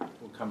Endor.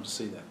 We'll come to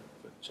see that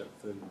for chapter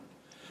 31.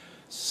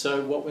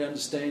 So what we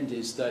understand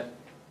is that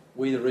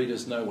we, the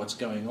readers, know what's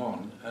going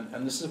on.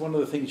 And this is one of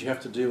the things you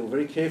have to deal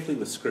very carefully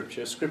with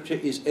Scripture. Scripture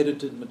is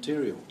edited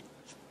material,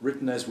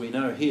 written, as we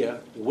know here,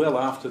 well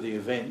after the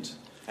event,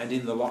 and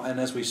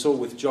as we saw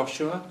with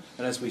Joshua,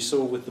 and as we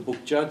saw with the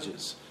book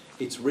Judges.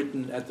 It's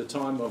written at the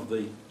time of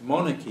the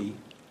monarchy,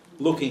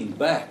 looking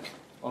back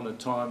on a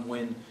time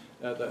when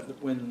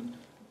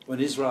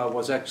Israel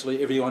was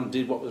actually, everyone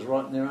did what was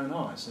right in their own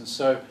eyes. And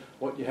so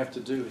what you have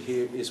to do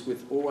here is,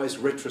 with always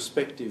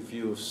retrospective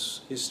view of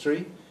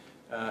history,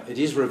 it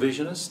is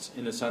revisionist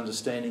in its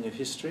understanding of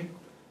history,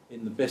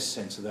 in the best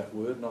sense of that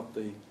word, not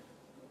the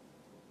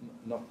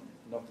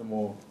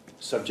more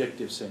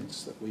subjective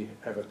sense that we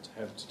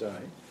have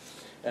today.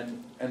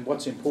 And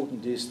what's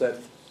important is that,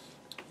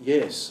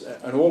 yes,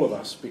 and all of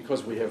us,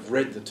 because we have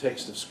read the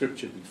text of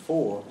Scripture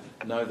before,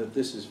 know that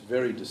this is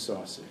very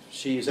decisive.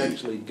 She is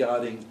actually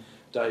guarding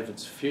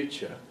David's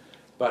future,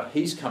 but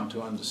he's come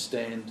to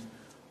understand,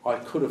 I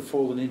could have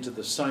fallen into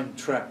the same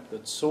trap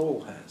that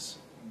Saul has.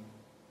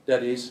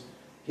 That is,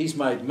 he's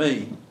made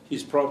me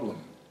his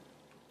problem.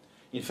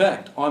 In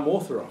fact, I'm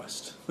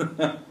authorised.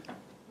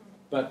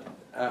 But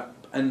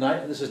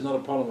this is not a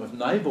problem of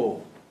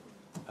Nabal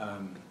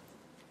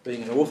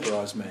being an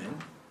authorised man.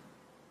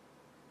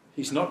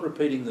 He's not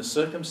repeating the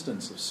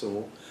circumstance of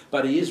Saul,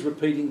 but he is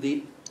repeating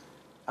the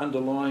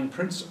underlying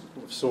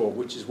principle of Saul,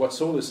 which is what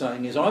Saul is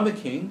saying is, I'm a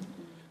king,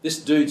 this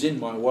dude's in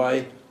my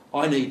way,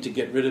 I need to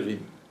get rid of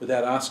him,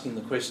 without asking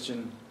the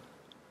question,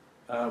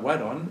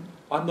 wait on,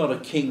 I'm not a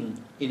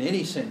king in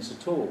any sense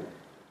at all,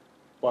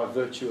 by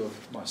virtue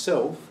of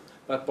myself,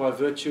 but by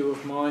virtue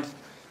of my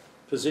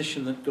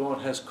position that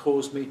God has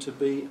caused me to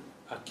be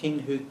a king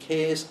who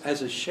cares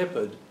as a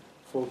shepherd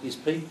for his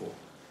people.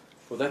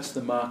 For that's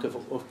the mark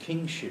of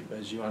kingship,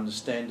 as you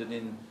understand it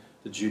in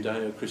the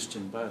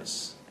Judeo-Christian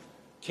base.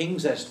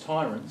 Kings as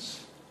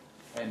tyrants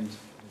and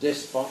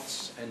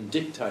despots and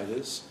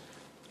dictators,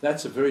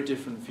 that's a very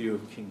different view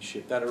of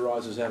kingship. That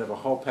arises out of a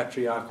whole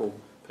patriarchal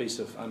piece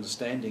of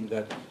understanding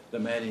that the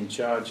man in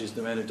charge is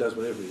the man who does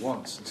whatever he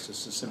wants. It's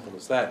just as simple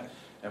as that.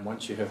 And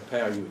once you have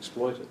power, you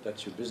exploit it.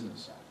 That's your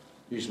business.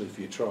 Usually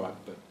for your tribe,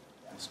 but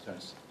in this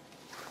case.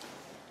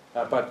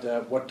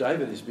 What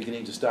David is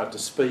beginning to start to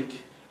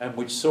speak, and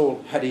which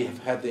Saul, had he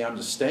had the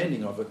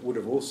understanding of it, would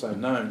have also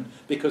known,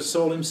 because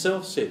Saul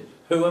himself said,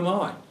 who am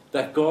I,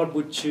 that God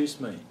would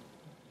choose me?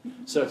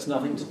 So it's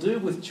nothing to do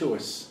with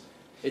choice.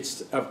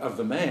 It's of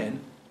the man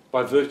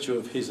by virtue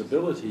of his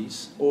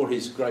abilities, or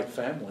his great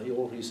family,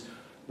 or his,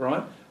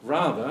 right?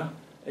 Rather,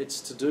 it's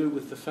to do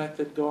with the fact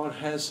that God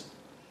has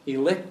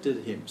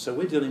elected him. So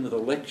we're dealing with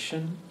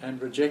election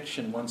and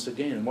rejection once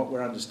again. And what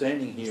we're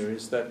understanding here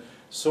is that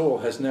Saul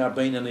has now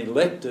been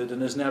elected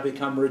and has now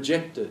become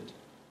rejected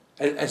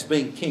as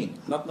being king.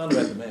 Not about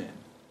the man,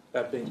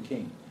 about being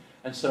king.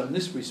 And so in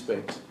this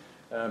respect,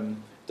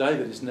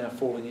 David is now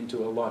falling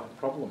into a like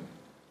problem.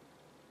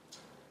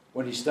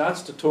 When he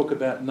starts to talk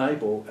about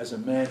Nabal as a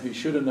man who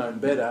should have known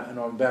better and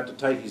I'm about to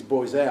take his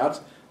boys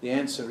out, the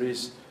answer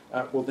is,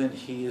 well then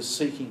he is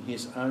seeking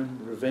his own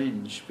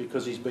revenge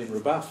because he's been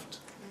rebuffed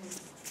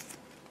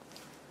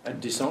and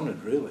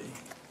dishonoured, really.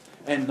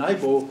 And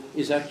Nabal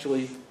is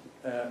actually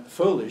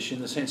foolish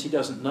in the sense he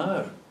doesn't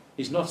know.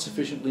 He's not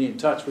sufficiently in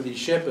touch with his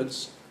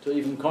shepherds to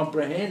even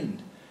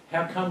comprehend.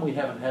 How come we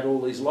haven't had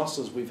all these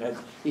losses we've had?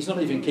 He's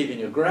not even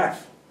keeping a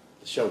graph,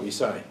 shall we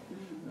say,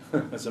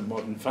 as a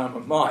modern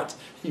farmer might.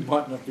 He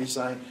might not be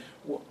saying,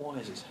 why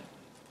is this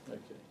happening?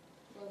 Okay.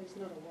 Well, he's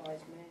not a wise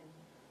man.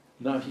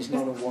 No, he's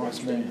not a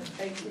wise man.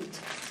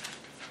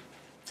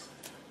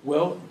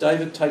 Well,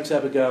 David takes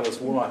Abigail as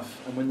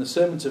wife, and when the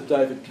servants of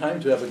David came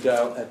to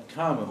Abigail at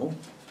Carmel,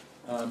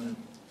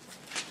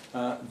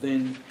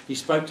 then he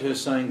spoke to her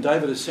saying,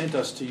 David has sent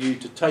us to you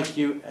to take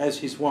you as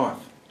his wife.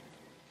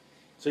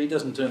 So he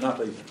doesn't turn up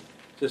even,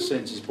 just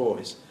sends his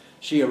boys.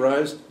 She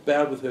arose,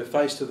 bowed with her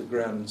face to the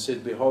ground and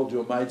said, behold,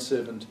 your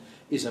maidservant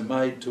is a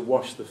maid to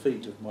wash the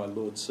feet of my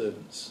Lord's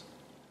servants.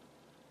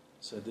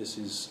 So this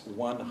is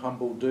one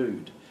humble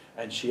dude,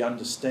 and she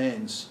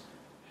understands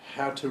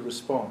how to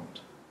respond.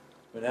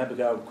 When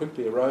Abigail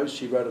quickly arose,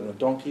 she rode on a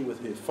donkey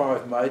with her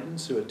 5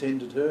 maidens who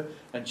attended her,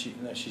 and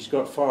she's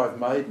got 5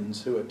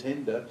 maidens who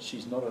attend her.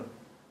 She's not a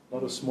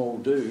small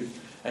dude,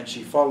 and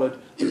she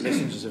followed the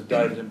messengers of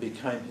David and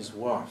became his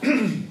wife.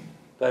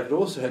 David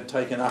also had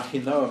taken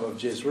Ahinoam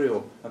of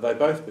Jezreel, and they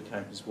both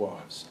became his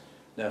wives.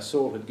 Now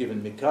Saul had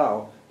given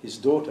Michal, his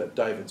daughter,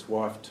 David's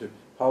wife, to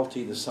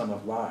Palti the son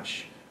of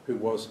Laish, who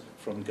was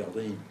from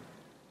Galim.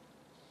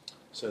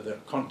 So the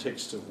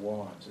context of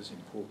wives is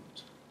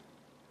important.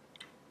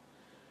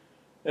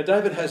 Now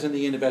David has in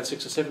the end about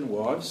 6 or 7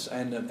 wives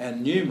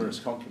and numerous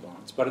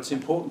concubines, but it's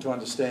important to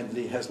understand that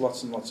he has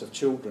lots and lots of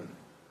children.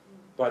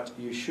 But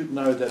you should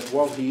know that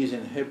while he is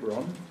in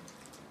Hebron,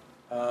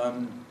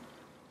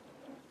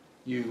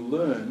 you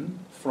learn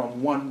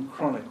from 1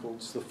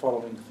 Chronicles the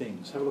following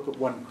things. Have a look at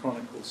 1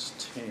 Chronicles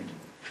 10.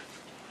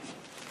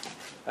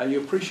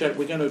 You appreciate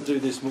we're going to do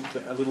this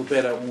a little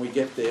better when we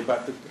get there,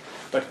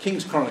 but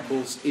King's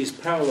Chronicles is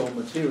parallel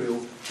material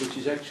which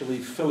is actually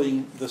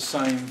filling the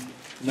same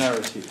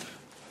narrative.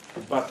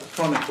 But the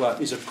chronicler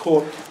is a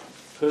court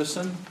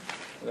person.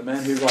 The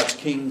man who writes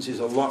Kings is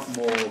a lot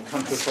more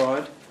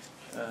countrified.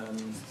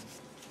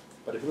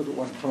 But if you look at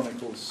 1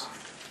 Chronicles,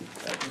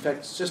 in fact,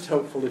 it's just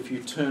helpful if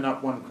you turn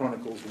up 1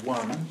 Chronicles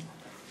 1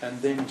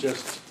 and then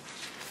just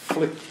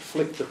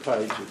flick the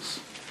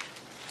pages.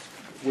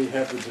 We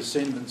have the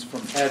descendants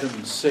from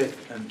Adam,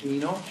 Seth and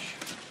Enosh.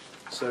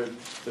 So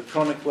the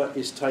chronicler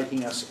is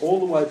taking us all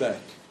the way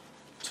back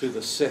to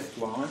the Seth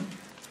line.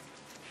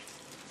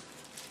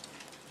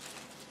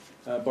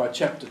 By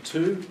chapter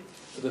 2,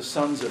 the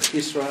sons of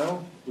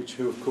Israel,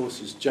 who of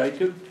course is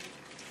Jacob,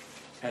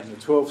 and the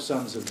 12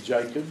 sons of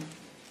Jacob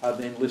are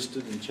then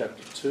listed in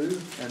chapter 2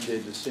 and their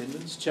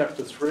descendants.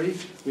 Chapter 3,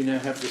 we now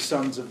have the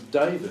sons of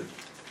David,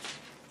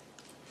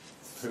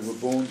 who were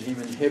born to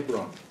him in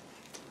Hebron.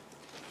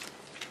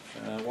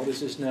 What is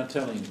this now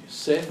telling you?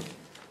 Seth,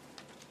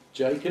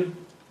 Jacob,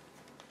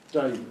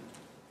 David.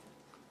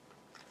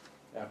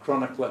 Our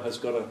chronicler has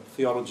got a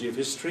theology of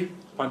history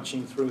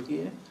punching through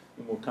here,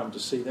 and we'll come to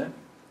see that.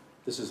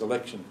 This is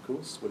election, of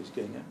course, what he's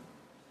getting at.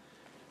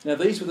 Now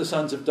these were the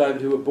sons of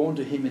David who were born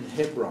to him in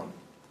Hebron.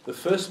 The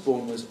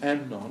firstborn was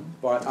Amnon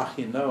by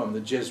Ahinoam the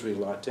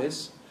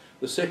Jezreelitess.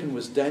 The second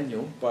was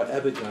Daniel by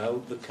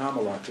Abigail the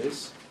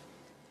Carmelitess.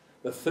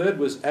 The third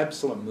was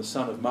Absalom the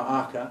son of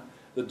Maacah,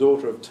 the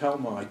daughter of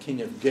Talmai,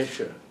 king of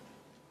Geshur.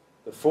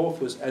 The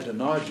fourth was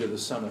Adonijah the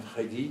son of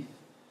Haggith.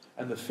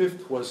 And the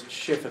fifth was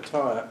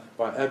Shephatiah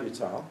by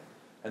Abital.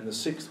 And the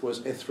sixth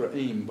was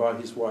Ephraim by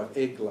his wife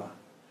Eglah.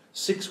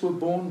 6 were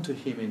born to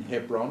him in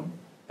Hebron,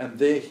 and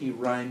there he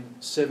reigned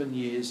 7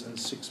 years and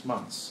 6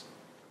 months.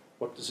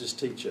 What does this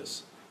teach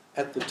us?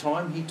 At the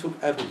time he took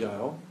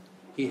Abigail,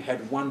 he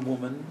had 1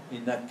 woman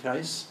in that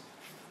case,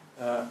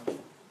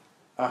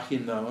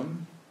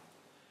 Ahinoam.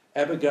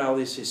 Abigail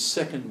is his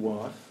second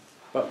wife,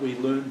 but we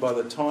learn by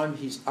the time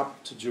he's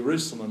up to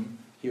Jerusalem,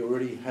 he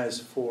already has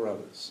 4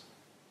 others.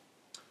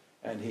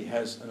 And he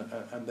has,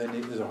 and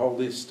then there's a whole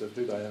list of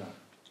who they are.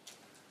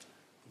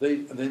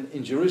 Then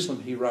in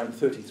Jerusalem he reigned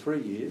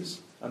 33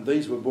 years, and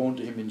these were born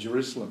to him in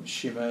Jerusalem: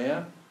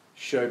 Shemaiah,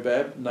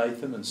 Shobab,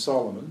 Nathan and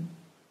Solomon,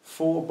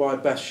 4 by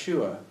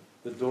Bathshua,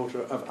 the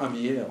daughter of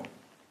Amiel.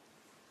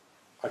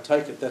 I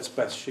take it that's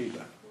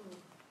Bathsheba.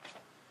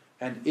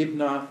 And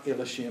Ibnah,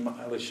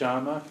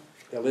 Elishama,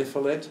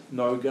 Eliphalet,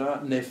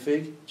 Nogar,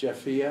 Nepheg,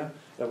 Japhia,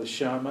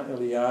 Elishama,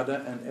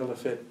 Eliada and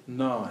Eliphet,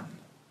 9.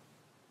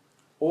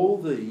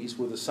 All these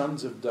were the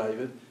sons of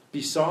David,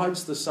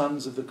 besides the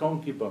sons of the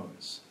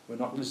concubines. We're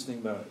not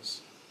listing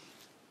those.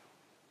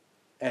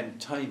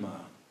 And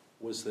Tamar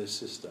was their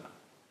sister.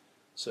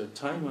 So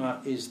Tamar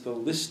is the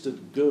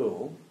listed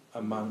girl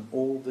among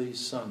all these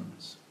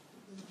sons.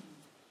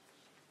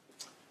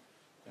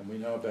 And we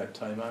know about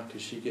Tamar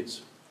because she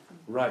gets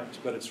raped.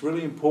 But it's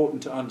really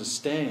important to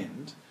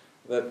understand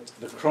that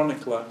the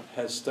chronicler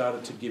has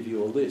started to give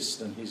you a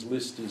list, and his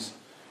list is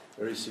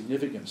very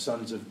significant.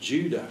 Sons of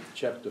Judah,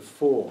 chapter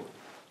 4.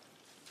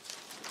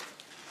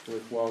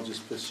 Worthwhile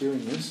just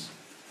pursuing this,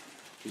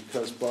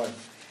 because by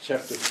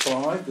chapter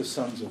 5, the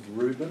sons of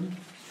Reuben,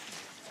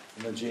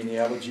 and the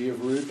genealogy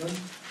of Reuben.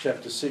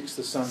 Chapter 6,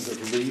 the sons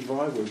of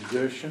Levi were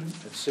Gershon,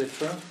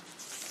 etc.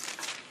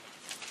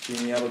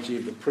 Genealogy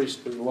of the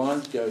priestly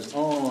lines goes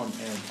on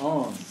and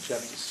on.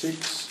 Chapter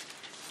 6,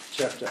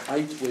 chapter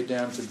 8, we're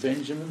down to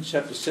Benjamin.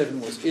 Chapter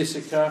 7 was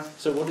Issachar.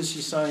 So what is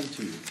he saying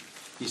to you?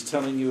 He's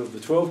telling you of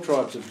the 12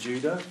 tribes of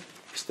Judah.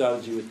 He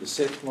started you with the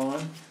Seth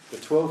line, the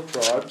 12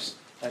 tribes,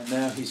 and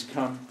now he's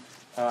come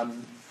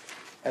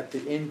at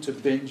the end to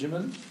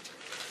Benjamin,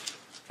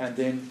 and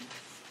then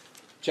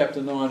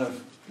chapter 9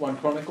 of 1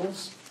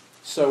 Chronicles.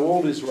 So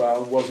all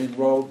Israel was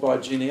enrolled by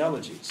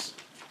genealogies,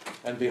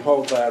 and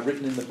behold, they are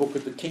written in the book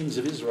of the kings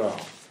of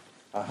Israel.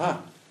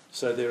 Aha!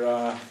 So there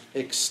are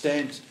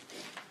extant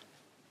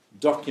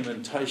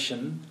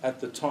documentation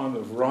at the time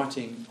of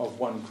writing of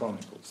 1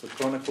 Chronicles. The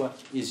chronicler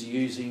is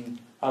using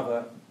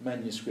other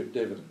manuscript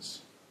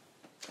evidence.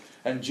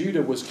 And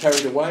Judah was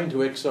carried away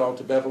into exile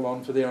to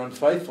Babylon for their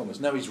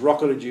unfaithfulness. Now he's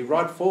rocketed you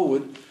right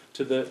forward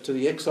to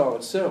the exile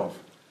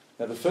itself.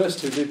 Now the first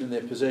who lived in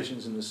their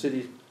possessions in the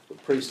city were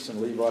priests and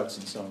Levites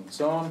and so on and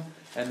so on.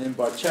 And then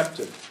by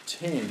chapter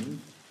 10,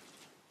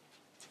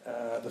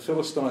 the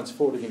Philistines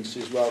fought against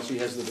Israel, so he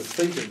has the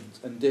defeat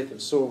and death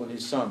of Saul and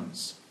his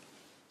sons.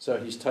 So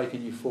he's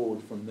taken you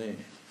forward from there.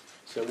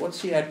 So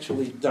what's he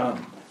actually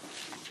done?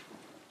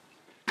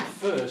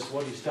 First,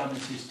 what he's done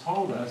is he's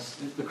told us,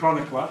 the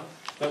chronicler,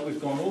 that we've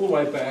gone all the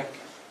way back.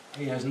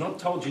 He has not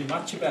told you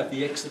much about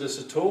the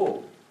Exodus at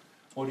all.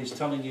 What he's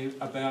telling you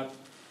about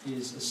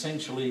is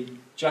essentially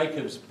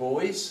Jacob's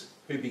boys,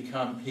 he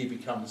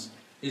becomes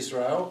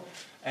Israel.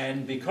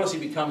 And because he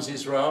becomes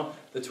Israel,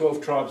 the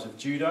 12 tribes of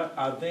Judah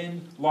are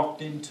then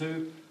locked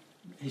into,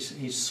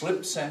 he's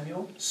slipped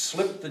Samuel,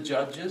 slipped the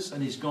judges,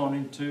 and he's gone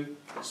into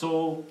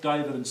Saul,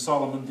 David and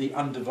Solomon, the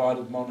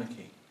undivided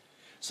monarchy.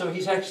 So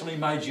he's actually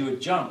made you a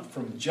jump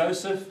from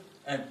Joseph,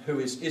 who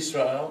is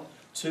Israel,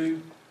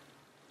 to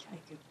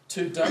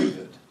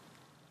David.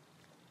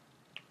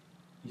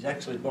 He's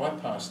actually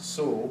bypassed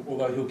Saul,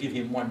 although he'll give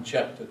him one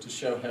chapter to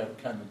show how it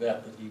came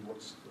about that he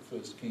was the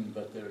first king,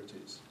 but there it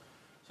is.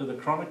 So the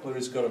chronicler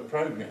has got a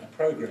program,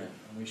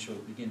 and we shall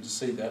begin to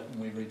see that when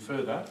we read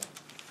further.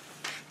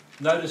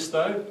 Notice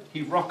though,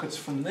 he rockets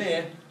from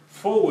there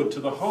forward to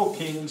the whole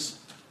kings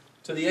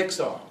to the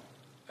exile,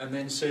 and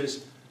then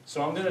says,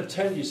 so I'm going to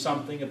tell you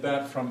something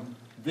about from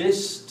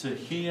this to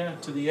here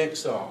to the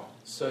exile.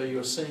 So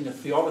you're seeing a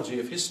theology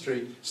of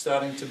history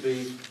starting to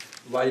be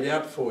laid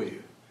out for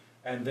you.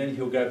 And then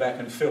he'll go back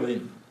and fill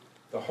in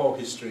the whole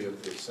history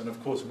of this. And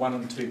of course 1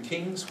 and 2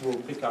 Kings will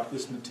pick up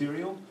this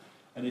material.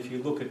 And if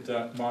you look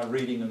at my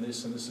reading on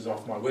this, and this is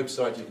off my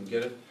website, you can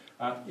get it,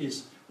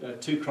 is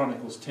 2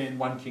 Chronicles 10,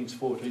 1 Kings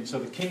 14. So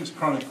the Kings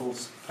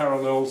Chronicles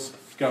parallels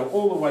go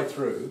all the way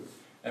through,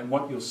 and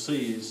what you'll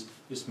see is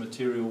this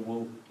material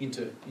will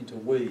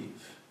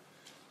interweave.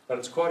 But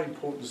it's quite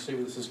important to see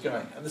where this is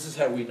going. And this is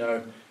how we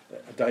know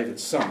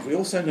David's sons. We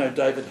also know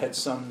David had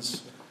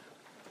sons.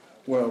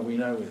 Well, we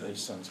know where these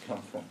sons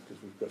come from,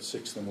 because we've got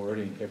 6 of them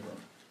already in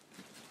Hebron.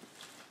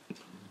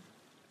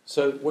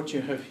 So what you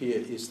have here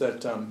is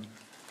that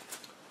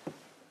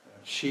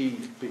she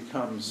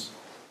becomes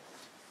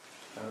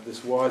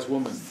this wise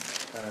woman.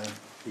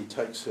 He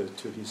takes her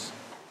to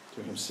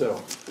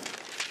himself.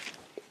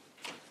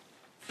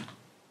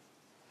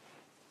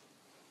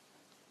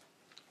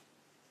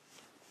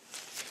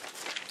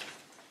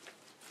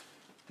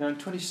 Now in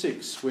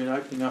 26, we're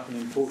opening up an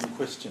important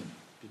question,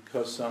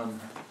 because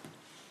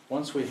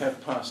once we have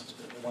passed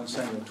 1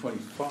 Samuel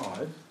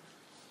 25,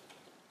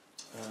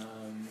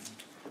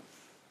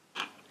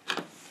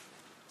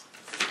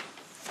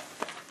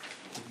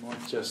 we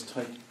might just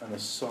take an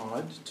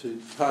aside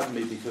to, pardon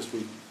me because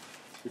we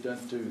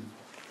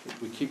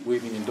keep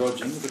weaving and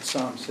dodging, but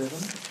Psalm 7,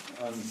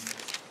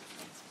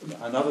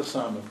 another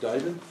Psalm of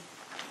David,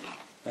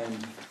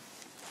 and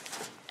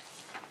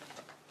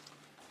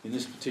in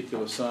this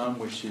particular Psalm,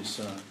 which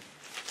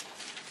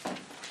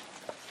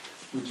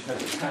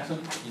has a pattern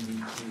in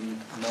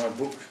my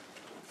book,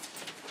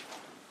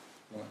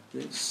 like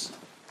this.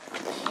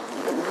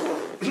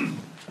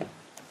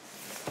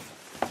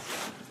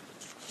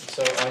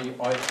 So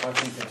I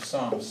think of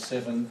Psalm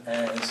 7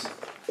 as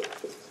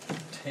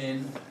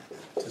 10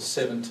 to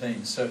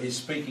 17. So he's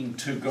speaking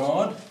to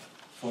God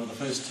for the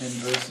first 10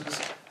 verses,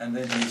 and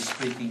then he's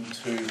speaking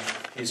to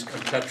his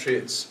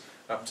compatriots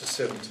up to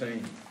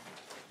 17.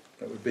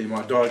 That would be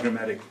my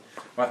diagrammatic.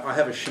 I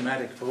have a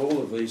schematic for all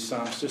of these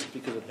psalms just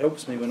because it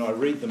helps me when I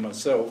read them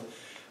myself.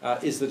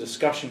 Is the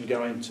discussion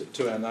going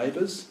to our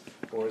neighbours,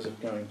 or is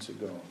it going to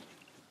God?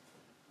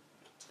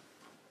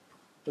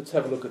 Let's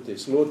have a look at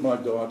this. Lord my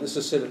God, this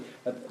is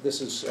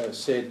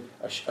said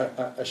a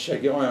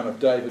Shagaion of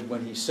David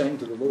when he sang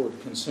to the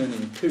Lord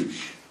concerning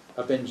Cush,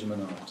 a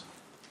Benjaminite.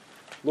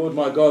 Lord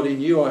my God,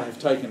 in you I have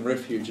taken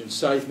refuge, and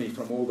save me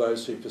from all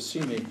those who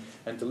pursue me,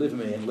 and deliver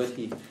me, and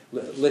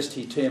lest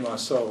he tear my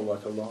soul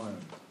like a lion,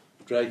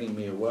 dragging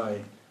me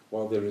away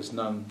while there is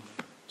none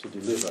to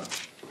deliver.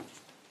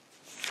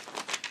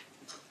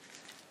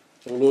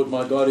 O Lord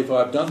my God, if I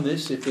have done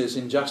this, if there's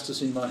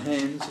injustice in my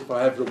hands, if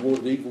I have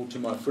rewarded evil to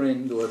my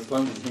friend, or have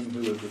plundered him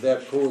who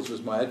without cause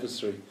was my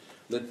adversary,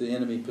 let the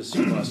enemy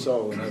pursue my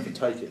soul and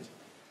overtake it,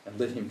 and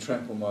let him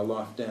trample my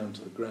life down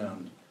to the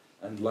ground,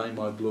 and lay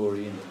my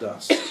glory in the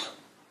dust.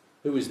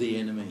 Who is the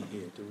enemy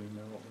here? Do we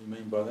know what we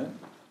mean by that?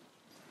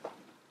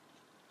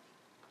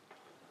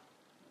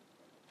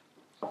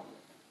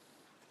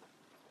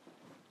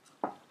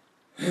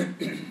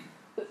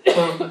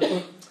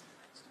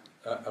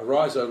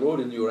 Arise, O Lord,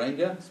 in your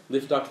anger,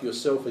 lift up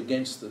yourself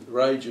against the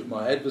rage of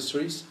my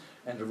adversaries,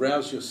 and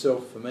arouse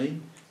yourself for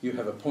me. You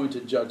have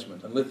appointed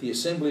judgment, and let the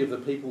assembly of the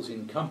peoples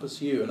encompass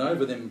you, and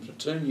over them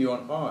turn you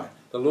on high.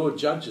 The Lord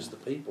judges the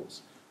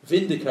peoples.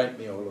 Vindicate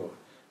me, O Lord,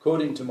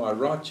 according to my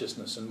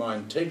righteousness and my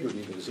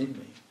integrity that is in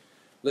me.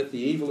 Let the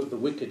evil of the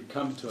wicked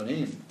come to an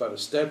end, but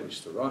establish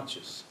the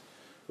righteous.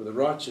 For the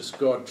righteous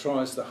God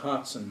tries the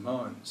hearts and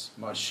minds.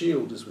 My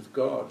shield is with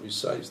God, who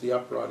saves the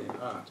upright in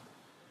heart.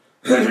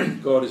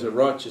 God is a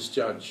righteous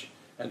judge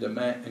and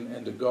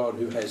a God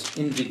who has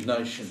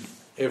indignation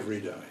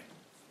every day.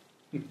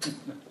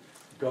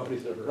 God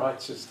is a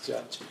righteous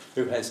judge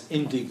who has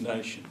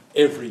indignation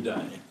every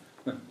day.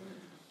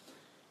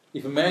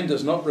 If a man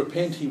does not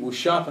repent, he will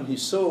sharpen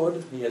his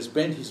sword. He has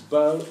bent his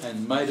bow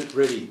and made it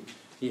ready.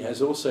 He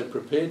has also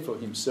prepared for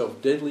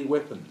himself deadly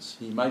weapons.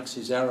 He makes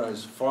his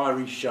arrows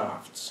fiery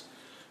shafts.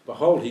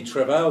 Behold, he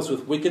travails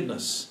with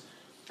wickedness,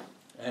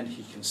 and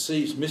he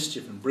conceives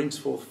mischief and brings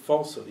forth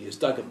falsehood. He has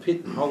dug a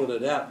pit and hollowed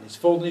it out, and he's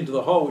fallen into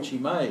the hole which he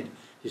made.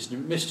 His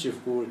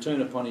mischief will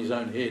return upon his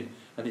own head,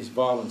 and his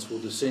violence will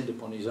descend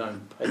upon his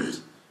own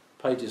pate.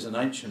 Pate is an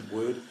ancient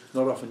word,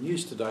 not often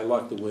used today,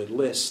 like the word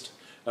lest,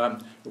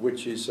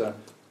 which is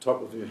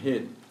top of your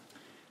head.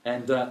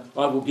 And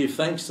I will give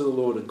thanks to the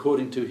Lord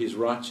according to his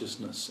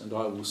righteousness, and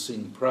I will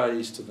sing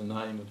praise to the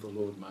name of the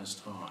Lord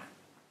Most High.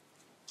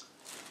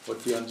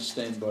 What do you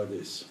understand by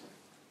this?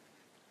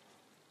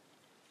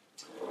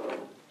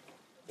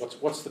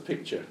 What's the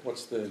picture?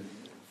 What's the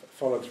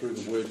follow through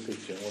the word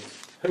picture?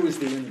 Who is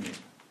the enemy?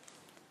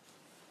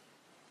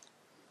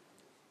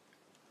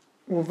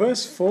 Well,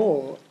 verse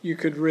 4, you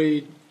could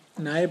read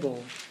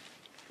Nabal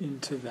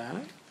into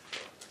that.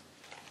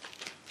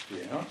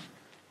 Yeah.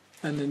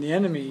 And then the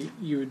enemy,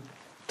 you would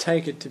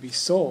take it to be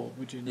Saul,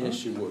 would you not?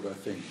 Yes, you would, I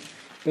think.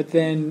 But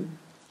then,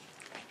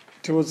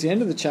 towards the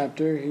end of the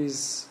chapter,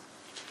 is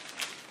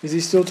he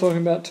still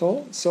talking about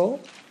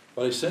Saul?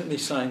 Well, he's certainly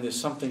saying there's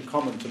something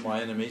common to my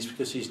enemies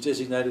because he's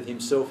designated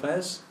himself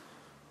as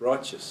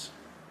righteous.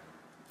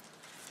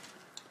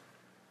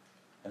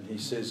 And he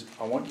says,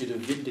 I want you to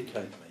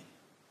vindicate me.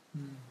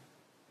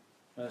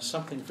 There's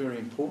something very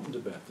important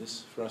about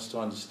this for us to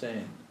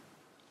understand.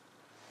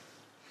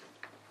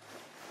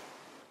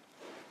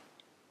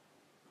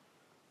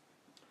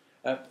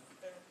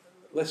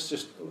 Let's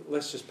just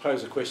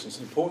pose a question. It's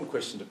an important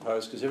question to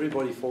pose because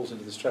everybody falls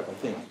into this trap, I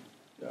think.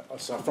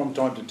 So from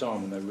time to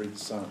time when they read the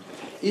Psalm.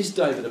 Is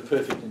David a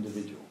perfect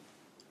individual?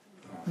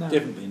 No.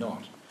 Definitely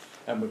not.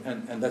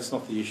 And that's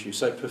not the issue.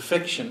 So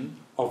perfection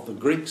of the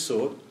Greek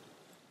sort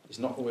is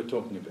not what we're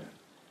talking about.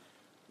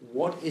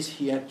 What is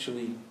he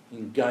actually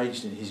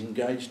engaged in? He's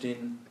engaged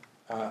in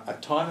a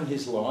time in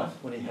his life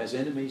when he has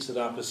enemies that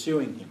are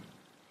pursuing him.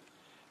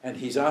 And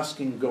he's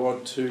asking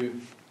God to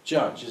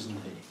judge,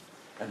 isn't he?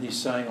 And he's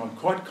saying, I'm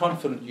quite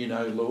confident, you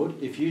know,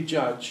 Lord, if you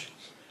judge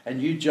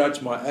and you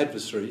judge my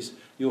adversaries,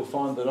 you'll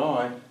find that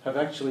I have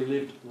actually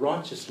lived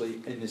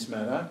righteously in this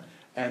matter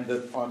and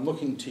that I'm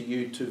looking to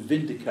you to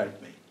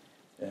vindicate me.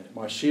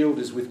 My shield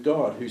is with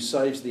God, who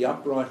saves the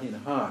upright in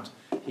heart.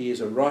 He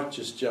is a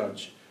righteous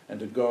judge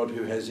and a God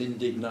who has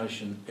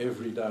indignation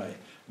every day,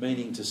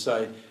 meaning to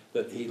say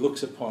that he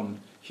looks upon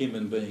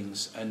human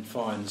beings and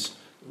finds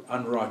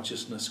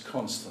unrighteousness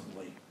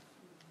constantly.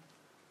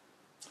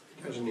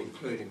 He doesn't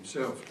include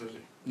himself, does he?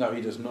 No,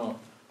 he does not.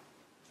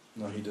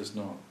 No, he does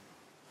not.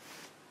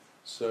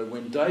 So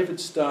when David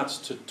starts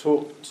to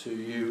talk to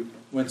you,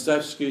 when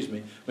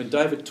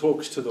David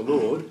talks to the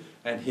Lord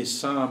and his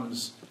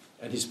psalms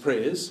and his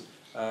prayers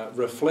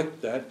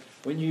reflect that,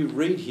 when you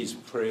read his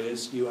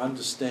prayers, you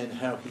understand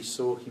how he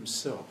saw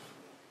himself.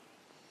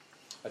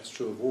 That's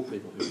true of all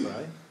people who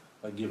pray.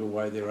 They give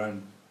away their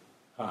own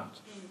heart.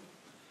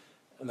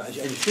 And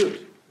you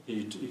should.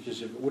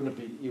 Because it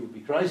would be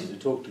crazy to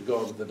talk to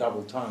God with a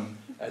double tongue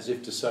as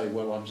if to say,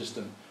 well, I'm just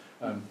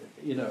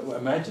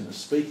imagine us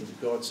speaking to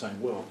God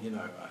saying, well,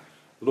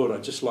 Lord,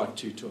 I'd just like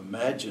to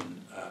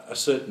imagine a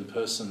certain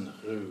person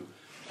who,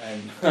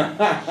 and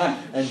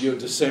and you're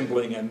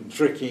dissembling and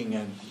tricking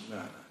and...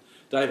 No.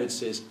 David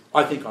says,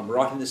 I think I'm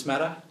right in this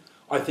matter.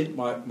 I think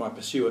my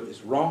pursuer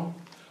is wrong.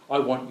 I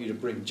want you to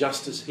bring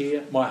justice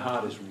here. My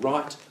heart is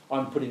right.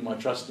 I'm putting my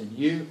trust in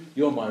you.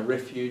 You're my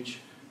refuge.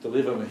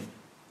 Deliver me.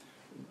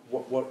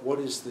 What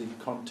is the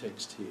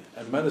context here?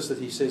 And notice that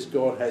he says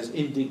God has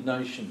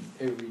indignation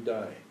every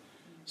day.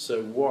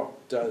 So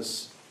what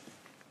does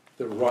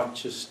the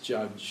righteous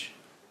judge?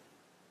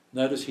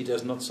 Notice he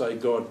does not say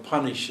God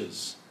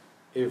punishes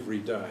every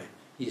day.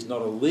 He's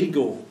not a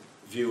legal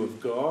view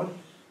of God.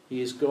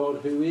 He is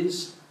God who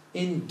is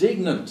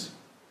indignant.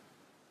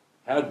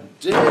 How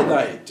dare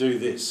they do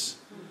this?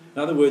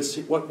 In other words,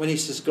 when he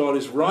says God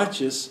is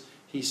righteous,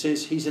 he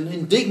says he's an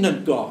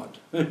indignant God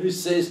who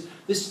says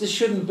this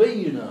shouldn't be,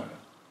 you know.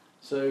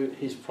 So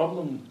his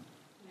problem,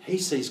 he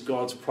sees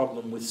God's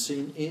problem with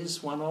sin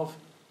is one of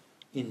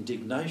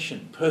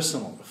indignation,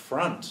 personal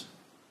affront,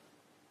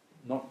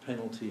 not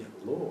penalty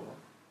at law,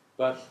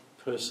 but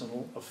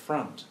personal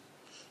affront.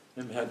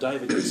 Remember how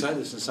David can say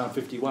this in Psalm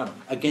 51,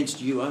 against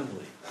you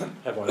only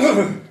have I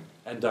sinned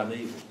and done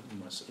evil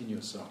in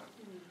your sight.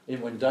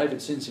 And when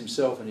David sins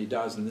himself, and he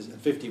does, and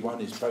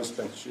 51 is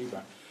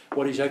post-Bathsheba,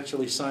 what he's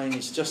actually saying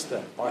is just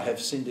that, I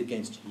have sinned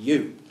against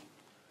you.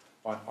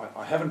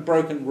 I haven't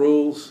broken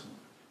rules.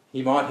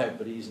 He might have,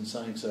 but he isn't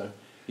saying so.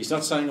 He's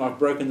not saying I've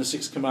broken the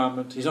sixth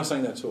commandment. He's not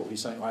saying that at all.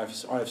 He's saying I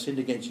have sinned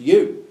against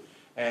you.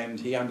 And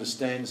he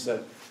understands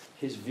that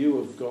his view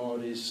of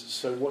God is,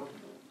 so what...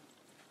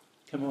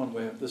 Come on,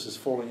 this is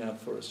falling out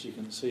for us. You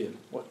can see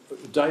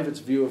it. David's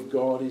view of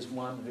God is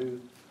one who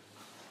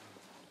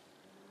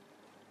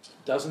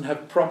doesn't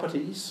have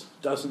properties,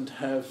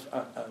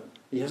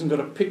 he hasn't got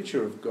a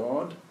picture of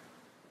God,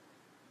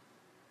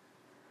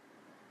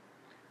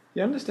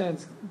 he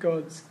understands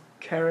God's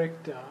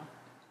character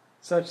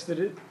such that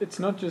it's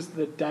not just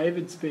that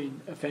David's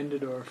been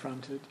offended or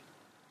affronted,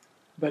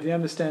 but he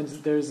understands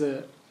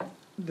that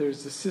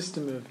there's a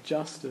system of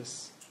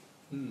justice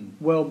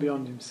well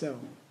beyond himself.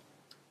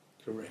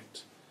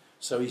 Correct.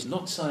 So he's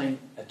not saying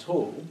at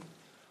all,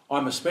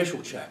 I'm a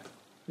special chap,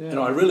 Yeah. and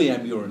I really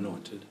am your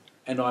anointed,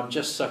 and I'm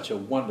just such a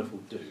wonderful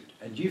dude,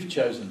 and you've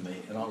chosen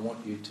me, and I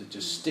want you to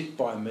just stick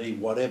by me,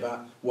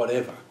 whatever.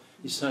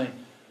 He's saying,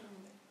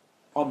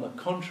 on the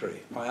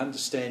contrary, I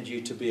understand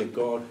you to be a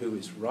God who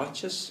is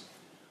righteous.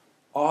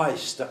 I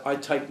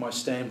take my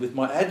stand with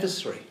my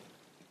adversary.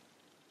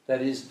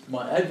 That is,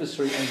 my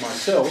adversary and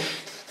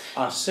myself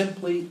are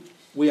simply,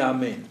 we are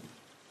men.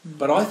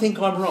 But I think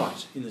I'm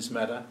right in this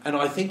matter, and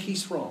I think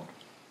he's wrong.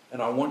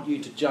 And I want you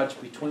to judge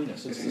between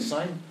us. It's the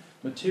same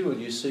material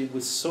you see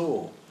with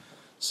Saul.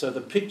 So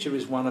the picture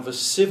is one of a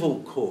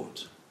civil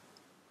court.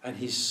 And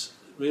he's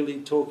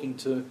really talking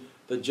to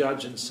the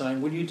judge and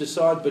saying, will you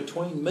decide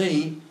between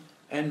me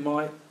and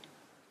my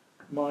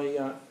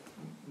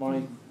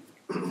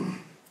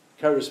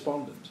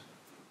correspondent?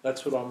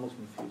 That's what I'm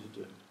looking for you to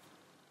do.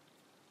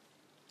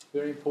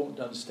 Very important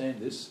to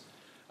understand this.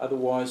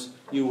 Otherwise,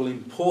 you will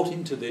import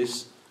into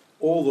this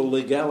all the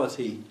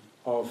legality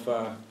of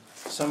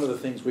some of the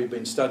things we've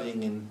been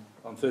studying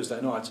on Thursday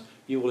nights.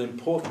 You will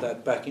import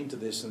that back into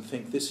this and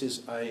think this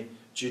is a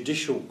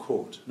judicial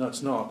court. No,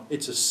 it's not.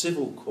 It's a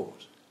civil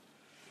court.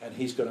 And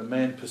he's got a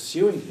man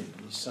pursuing him.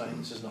 And he's saying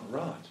this is not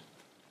right.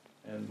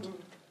 And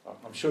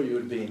I'm sure you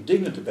would be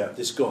indignant about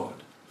this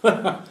God.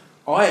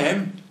 I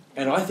am,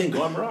 and I think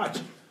I'm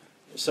right.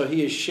 So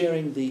he is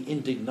sharing the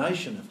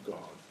indignation of God.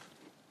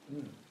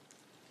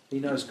 He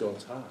knows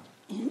God's heart.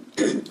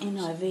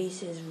 NIV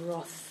says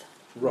wrath.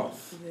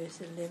 Wrath. Verse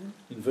 11.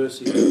 In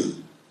verse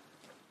 11.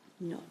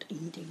 Not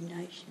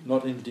indignation.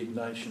 Not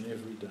indignation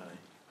every day.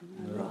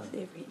 No, Right. wrath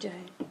every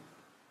day.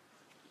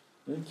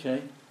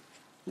 Okay.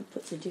 It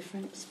puts a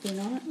different spin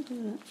on it,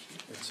 doesn't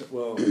it?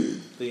 Well,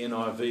 the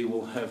NIV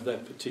will have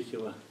that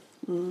particular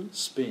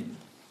spin.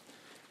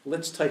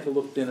 Let's take a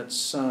look then at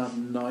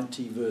Psalm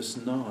 90 verse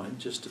 9,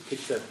 just to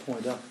pick that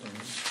point up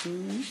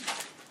then.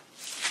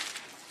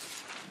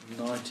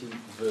 90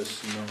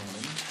 verse 9.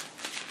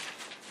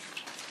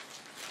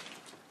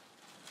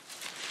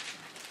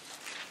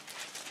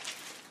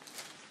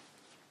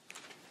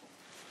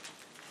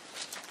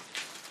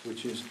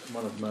 Which is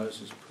one of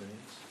Moses' prayers.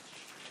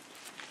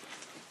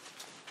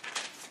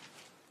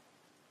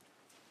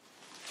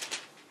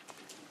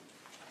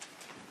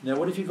 Now,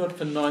 what have you got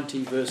for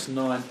 90 verse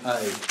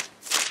 9a?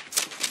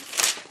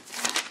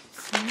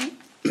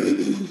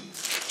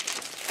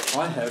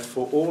 I have,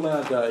 for all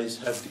our days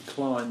have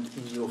declined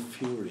in your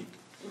fury.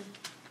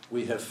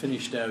 We have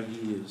finished our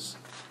years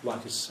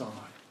like a sigh.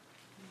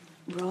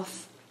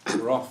 Wrath.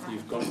 Wrath,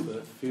 you've got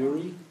the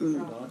fury,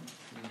 right?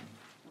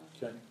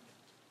 Okay.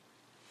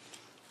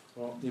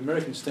 Well, the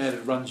American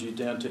Standard runs you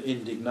down to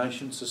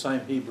indignation. It's the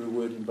same Hebrew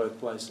word in both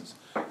places.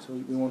 So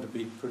we want to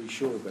be pretty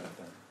sure about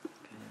that.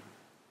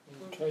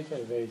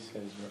 KJV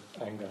says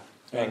anger.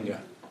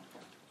 Anger.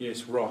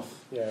 Yes,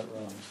 wrath. Yeah,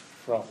 right.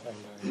 Wrath,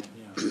 anger.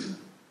 Yeah.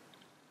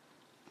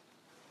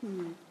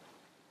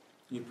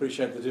 You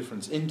appreciate the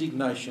difference.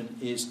 Indignation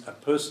is a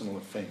personal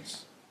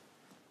offence.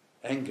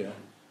 Anger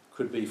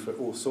could be for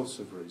all sorts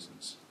of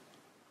reasons,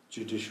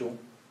 judicial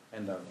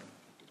and other.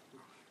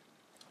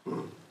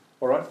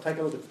 All right, take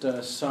a look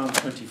at Psalm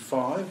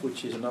 25,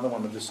 which is another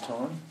one of this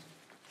time.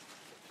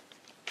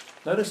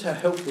 Notice how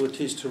helpful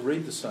it is to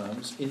read the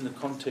Psalms in the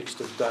context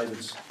of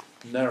David's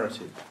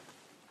narrative.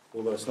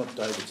 Although it's not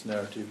David's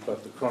narrative,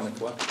 but the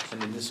chronicler,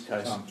 and in this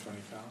case... Psalm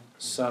 25.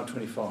 Psalm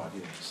 25,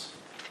 yes.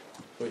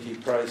 Where he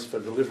prays for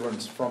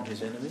deliverance from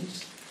his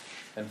enemies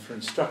and for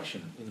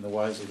instruction in the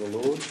ways of the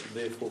Lord, and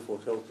therefore for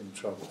help in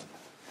trouble.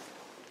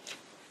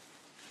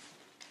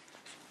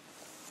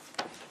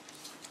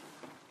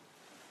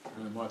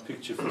 And my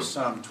picture for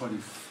Psalm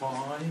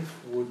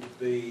 25 would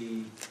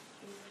be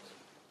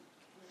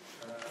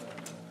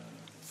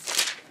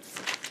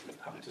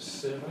up to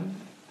 7,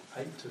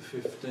 8 to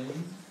 15,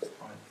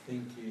 I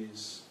think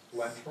is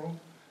lateral,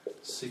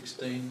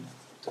 16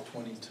 to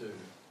 22.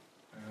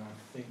 And I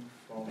think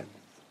from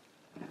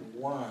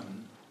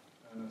 1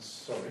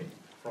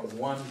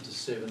 to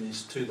 7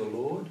 is to the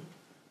Lord,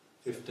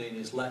 15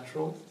 is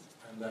lateral,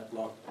 and that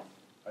lot,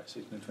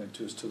 16 and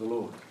 22 is to the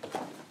Lord.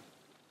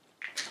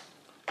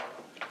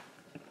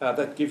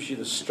 That gives you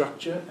the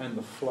structure and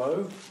the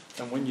flow,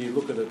 and when you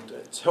look at it,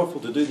 it's helpful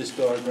to do this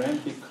diagram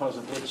because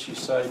it lets you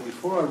say,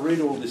 before I read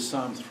all this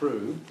psalm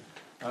through,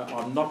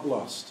 I'm not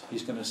lost.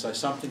 He's going to say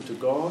something to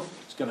God,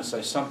 he's going to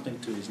say something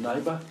to his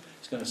neighbour,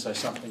 he's going to say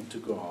something to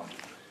God.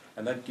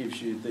 And that gives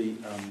you the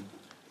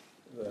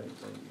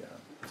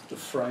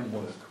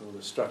framework or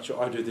the structure.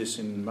 I do this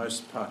in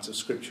most parts of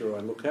Scripture I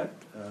look at,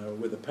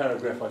 where the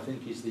paragraph I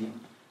think is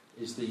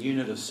the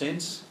unit of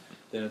sense.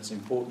 Then it's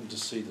important to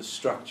see the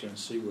structure and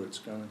see where it's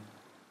going.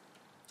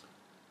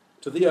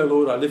 To thee, O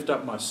Lord, I lift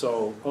up my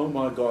soul. O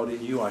my God,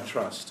 in you I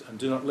trust, and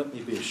do not let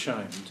me be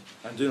ashamed,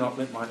 and do not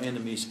let my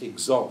enemies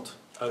exult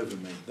over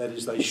me. That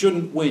is, they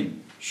shouldn't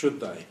win, should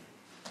they?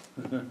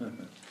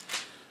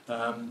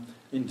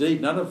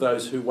 Indeed, none of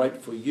those who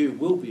wait for you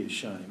will be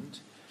ashamed,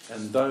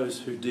 and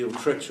those who deal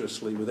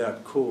treacherously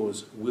without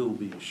cause will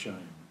be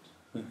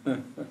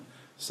ashamed.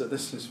 So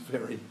this is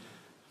very,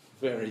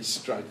 very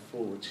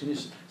straightforward. Can you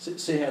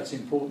see how it's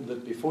important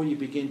that before you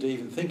begin to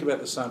even think about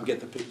the psalm, get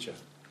the picture?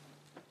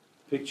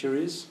 The picture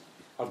is,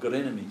 I've got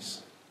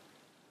enemies,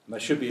 and they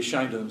should be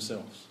ashamed of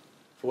themselves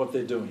for what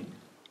they're doing.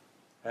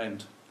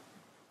 And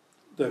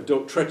they've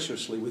dealt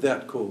treacherously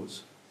without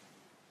cause.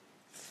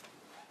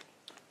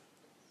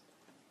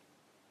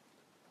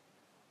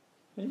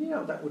 And you know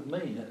what that would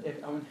mean?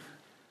 I mean,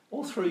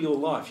 all through your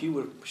life,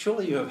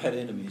 surely you have had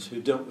enemies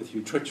who dealt with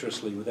you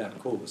treacherously without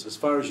cause, as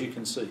far as you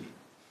can see.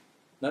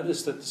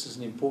 Notice that this is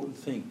an important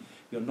thing.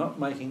 You're not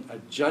making a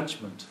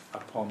judgment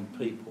upon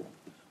people.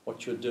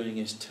 What you're doing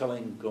is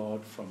telling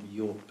God from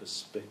your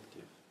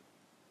perspective.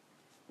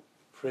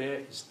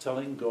 Prayer is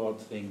telling God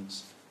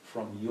things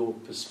from your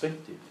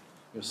perspective.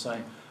 You're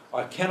saying,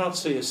 I cannot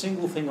see a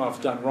single thing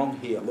I've done wrong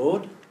here,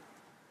 Lord.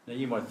 Now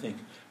you might think,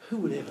 who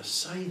would ever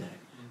say that?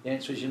 The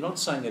answer is, you're not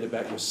saying it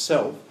about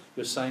yourself,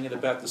 you're saying it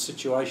about the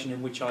situation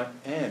in which I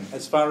am,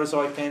 as far as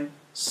I can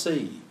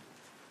see.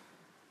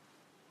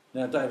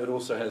 Now David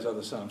also has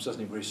other psalms, doesn't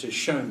he, where he says,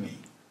 show me,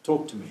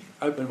 talk to me,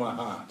 open my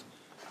heart,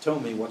 tell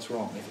me what's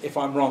wrong. If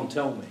I'm wrong,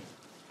 tell me.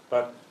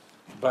 But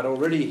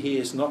already he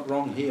is not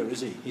wrong here,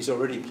 is he? He's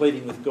already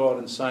pleading with God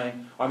and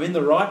saying, I'm in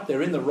the right,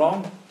 they're in the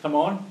wrong, come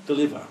on,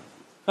 deliver.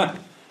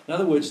 In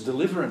other words,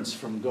 deliverance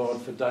from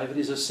God for David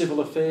is a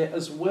civil affair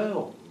as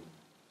well.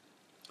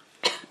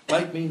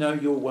 Make me know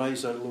your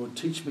ways, O Lord.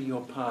 Teach me your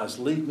paths.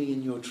 Lead me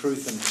in your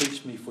truth and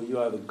teach me, for you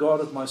are the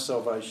God of my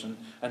salvation,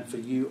 and for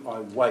you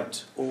I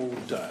wait all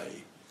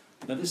day.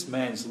 Now this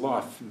man's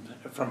life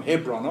from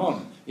Hebron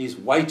on is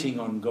waiting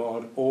on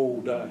God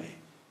all day.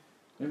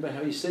 Remember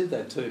how he said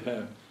that to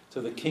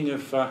the king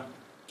of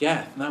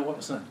Gath? No, what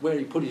was that? Where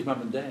he put his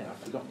mum and dad. I've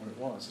forgotten where it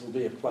was. It'll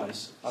be a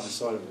place, other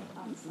side of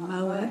it.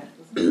 Moab.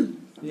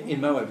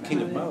 In Moab,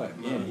 king of Moab.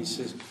 Yeah, he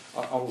says,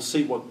 I will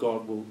see what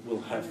God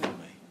will have for me.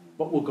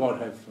 What will God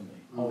have for me?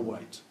 I'll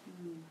wait.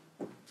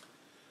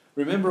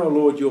 Remember, O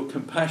Lord, your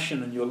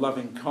compassion and your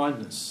loving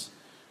kindness,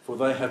 for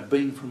they have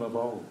been from of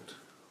old.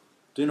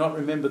 Do not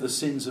remember the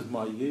sins of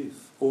my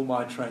youth, or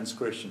my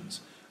transgressions.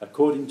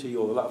 According to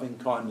your loving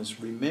kindness,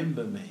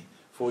 remember me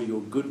for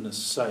your goodness'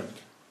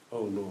 sake,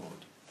 O Lord.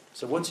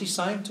 So what's he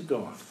saying to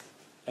God?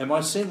 Am I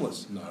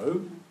sinless?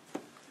 No.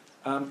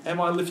 Am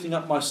I lifting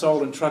up my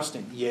soul and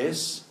trusting?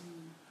 Yes.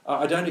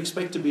 I don't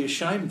expect to be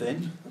ashamed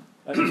then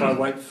if I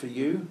wait for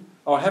you.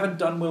 Oh, I haven't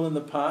done well in the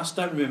past.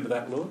 Don't remember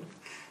that, Lord.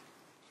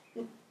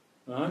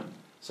 Right?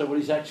 So what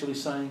he's actually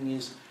saying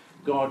is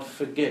God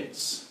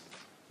forgets.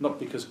 Not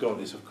because God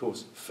is, of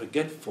course,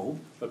 forgetful,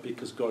 but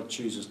because God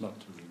chooses not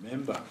to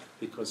remember,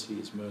 because he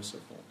is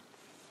merciful.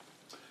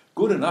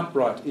 Good and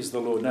upright is the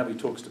Lord. Now he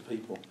talks to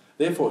people.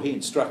 Therefore he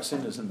instructs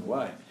sinners in the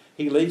way.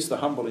 He leads the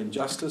humble in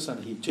justice,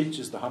 and he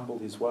teaches the humble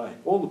his way.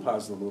 All the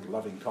paths of the Lord are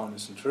loving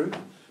kindness and truth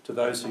to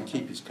those who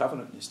keep his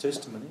covenant and his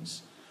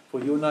testimonies.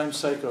 For your name's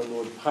sake, O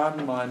Lord,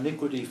 pardon my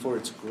iniquity, for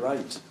it's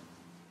great.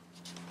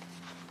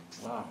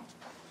 Wow.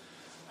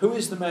 Who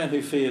is the man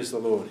who fears the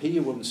Lord? He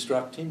who will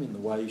instruct him in the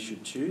way he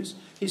should choose.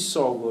 His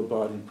soul will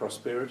abide in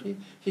prosperity.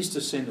 His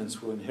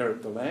descendants will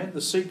inherit the land. The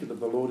secret of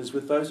the Lord is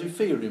with those who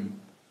fear him,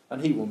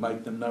 and he will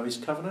make them know his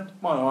covenant.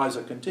 My eyes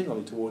are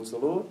continually towards the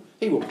Lord.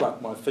 He will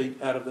pluck my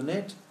feet out of the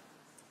net.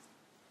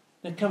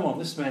 Now come on,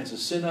 this man's a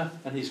sinner,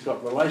 and he's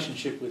got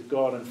relationship with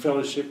God and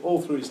fellowship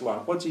all through his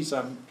life. What's he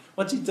saying?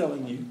 What's he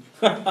telling you?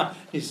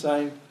 He's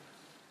saying,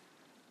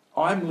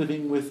 I'm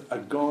living with a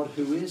God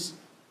who is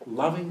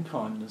loving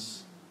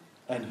kindness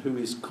and who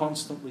is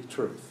constantly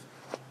truth.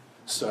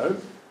 So,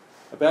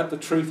 about the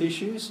truth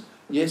issues,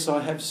 yes,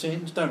 I have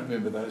sinned. Don't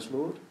remember those,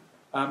 Lord.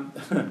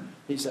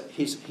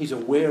 He's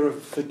aware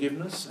of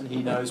forgiveness and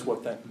he knows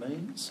what that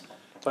means.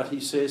 But he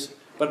says,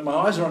 but my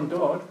eyes are on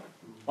God.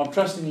 I'm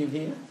trusting him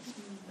here.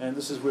 And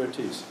this is where it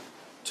is.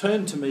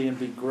 Turn to me and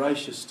be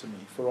gracious to me,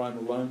 for I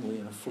am lonely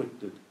and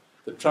afflicted.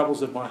 The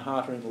troubles of my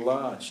heart are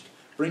enlarged.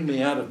 Bring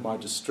me out of my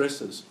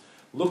distresses.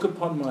 Look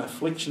upon my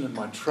affliction and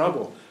my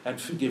trouble, and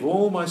forgive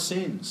all my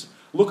sins.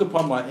 Look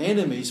upon my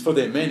enemies, for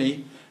they're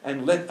many,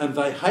 and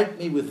they hate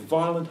me with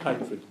violent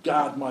hatred.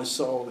 Guard my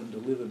soul and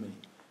deliver me.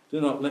 Do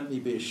not let me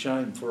be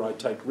ashamed, for I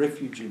take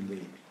refuge in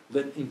thee.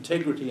 Let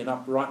integrity and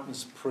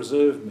uprightness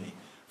preserve me,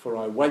 for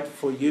I wait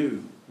for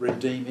you.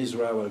 Redeem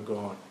Israel, O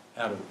God,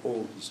 out of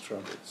all his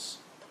troubles.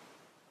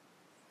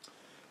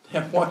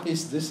 Now, what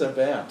is this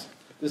about?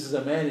 This is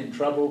a man in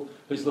trouble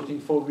who's looking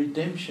for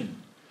redemption,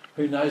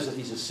 who knows that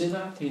he's a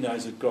sinner, he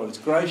knows that God is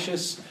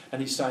gracious,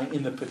 and he's saying,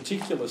 in the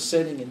particular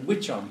setting in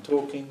which I'm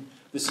talking,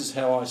 this is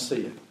how I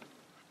see it.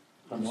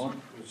 Come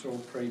on. It's all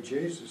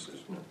pre-Jesus,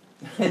 isn't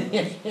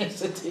it?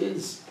 Yes, it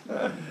is.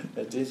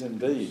 It is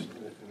indeed.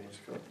 And he's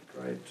got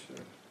great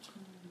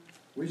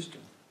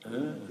wisdom,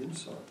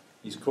 insight.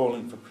 He's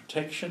calling for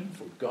protection,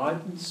 for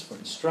guidance, for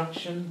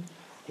instruction.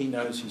 He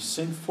knows he's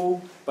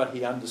sinful, but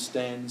he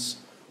understands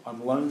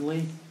I'm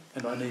lonely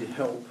and I need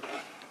help,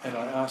 and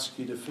I ask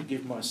you to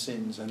forgive my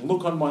sins and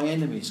look on my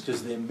enemies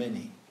because they're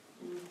many.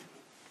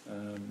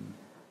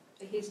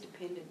 His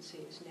dependency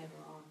is never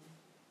on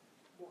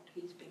what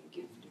he's been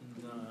gifted.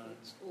 No.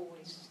 It's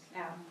always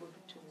outward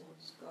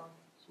towards God.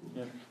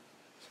 Yeah,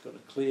 he's got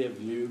a clear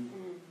view.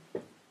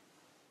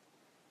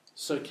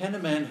 So can a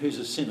man who's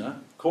a sinner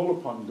call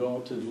upon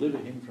God to deliver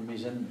him from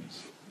his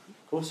enemies?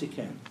 Of course he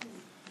can,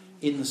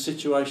 in the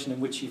situation in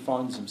which he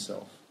finds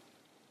himself.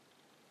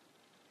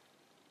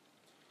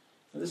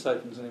 Now this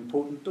opens an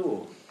important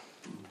door.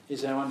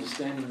 Is our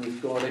understanding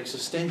with God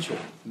existential,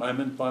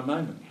 moment by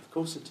moment? Of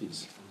course it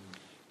is.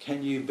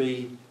 Can you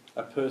be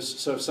a person...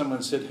 So if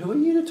someone said, who are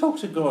you to talk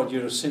to God?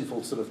 You're a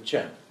sinful sort of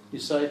chap. You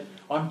say,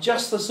 I'm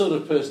just the sort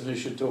of person who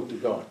should talk to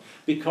God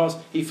because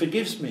he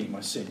forgives me my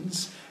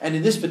sins, and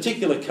in this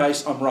particular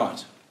case, I'm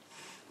right.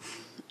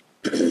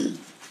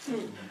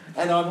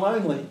 And I'm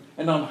lonely,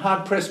 and I'm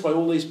hard-pressed by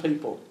all these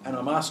people, and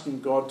I'm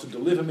asking God to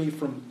deliver me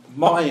from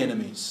my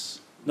enemies.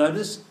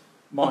 Notice,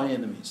 my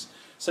enemies.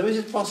 So is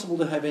it possible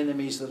to have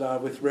enemies that are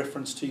with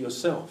reference to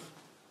yourself?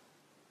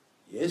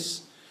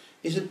 Yes.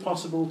 Is it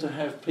possible to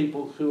have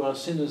people who are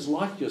sinners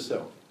like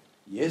yourself?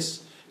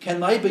 Yes. Can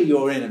they be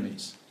your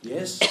enemies?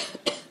 Yes.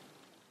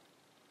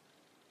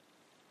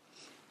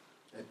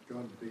 Let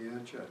God be our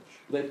judge.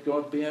 Let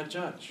God be our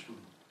judge.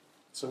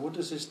 So what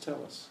does this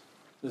tell us?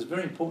 There's a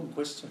very important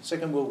question.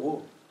 Second World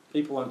War.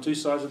 People on two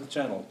sides of the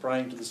channel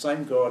praying to the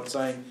same God,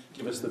 saying,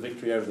 give us the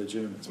victory over the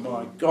Germans.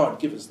 My God,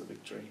 give us the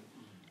victory.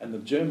 And the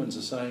Germans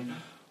are saying,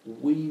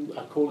 we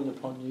are calling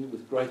upon you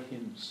with great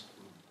hymns.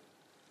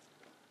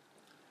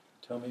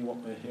 Tell me what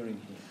we're hearing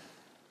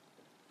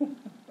here.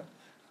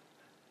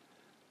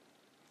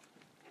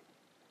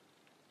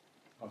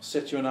 I've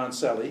set you an Aunt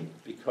Sally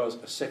because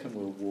a Second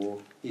World War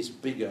is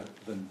bigger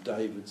than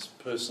David's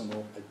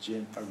personal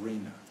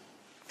arena.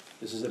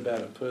 This is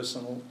about a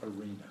personal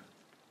arena.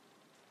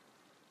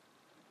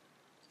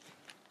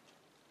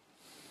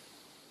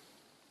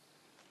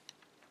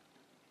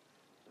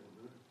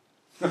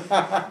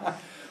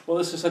 Well,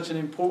 this is such an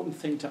important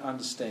thing to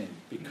understand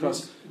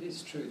because... It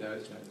is true though,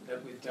 isn't it,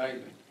 that with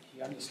David,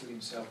 he understood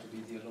himself to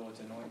be the Lord's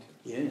anointed.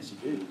 Yes,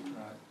 he did.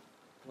 Right.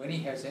 When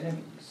he has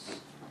enemies,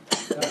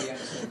 though he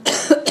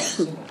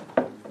understands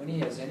when he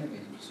has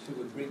enemies who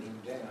would bring him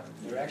down,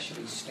 they're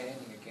actually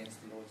standing against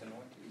the Lord's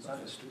anointed. He's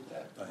understood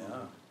that. They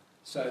are.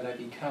 So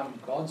they become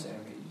God's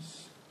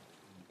enemies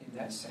in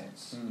that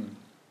sense.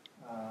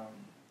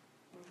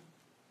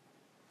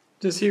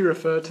 Does he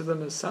refer to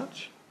them as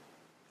such?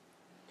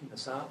 In the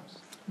Psalms?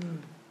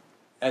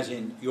 As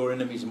in, your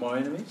enemies are my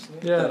enemies?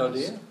 Yeah. That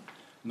idea?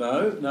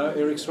 No,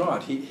 Eric's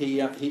right. He,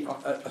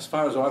 as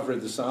far as I've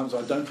read the Psalms,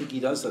 I don't think he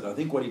does that. I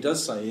think what he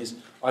does say is,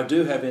 I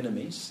do have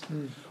enemies.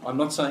 I'm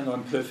not saying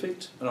I'm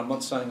perfect, and I'm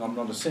not saying I'm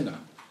not a sinner.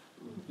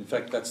 In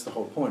fact, that's the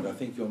whole point. I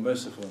think you're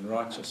merciful and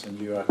righteous, and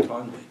you are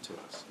kindly to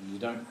us, and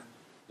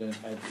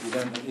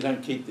you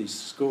don't keep these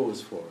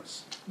scores for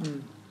us.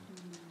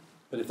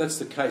 But if that's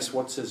the case,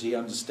 what does he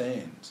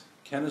understand?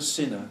 Can a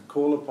sinner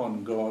call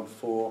upon God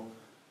for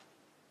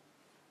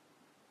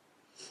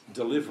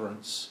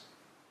deliverance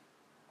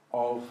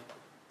of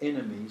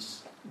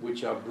enemies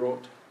which are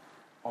brought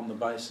on the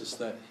basis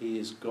that he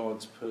is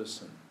God's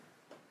person?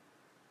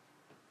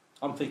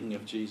 I'm thinking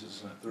of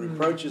Jesus. The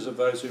reproaches of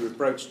those who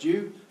reproached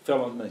you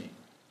fell on me.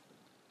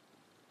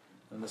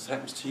 And this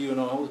happens to you and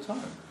I all the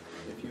time.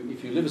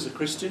 If you live as a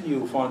Christian, you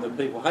will find that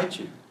people hate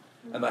you.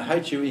 And they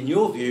hate you, in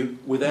your view,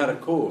 without a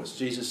cause.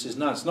 Jesus says,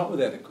 no, it's not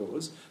without a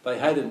cause. They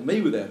hated me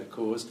without a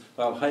cause.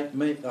 They'll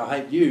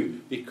hate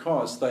you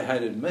because they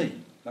hated me.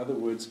 In other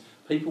words,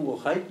 people will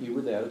hate you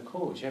without a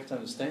cause. You have to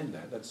understand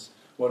that. That's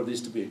what it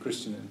is to be a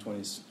Christian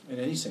in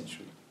any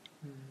century.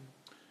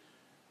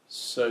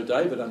 So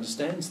David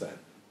understands that.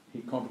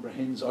 He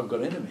comprehends, I've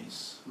got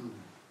enemies.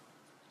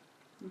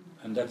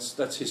 And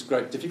that's his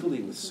great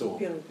difficulty with Saul.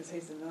 Purely because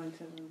he's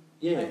anointed and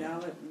Yeah. they know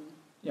it.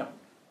 Yeah.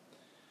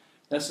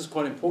 This is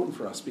quite important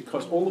for us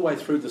because all the way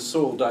through the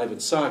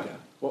Saul-David saga,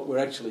 what we're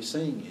actually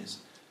seeing is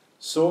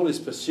Saul is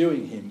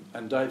pursuing him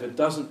and David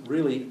doesn't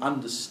really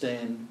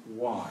understand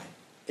why,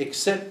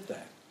 except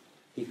that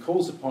he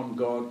calls upon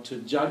God to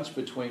judge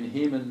between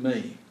him and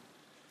me,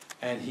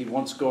 and he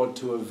wants God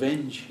to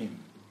avenge him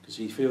because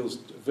he feels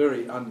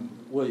very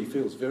unhelped,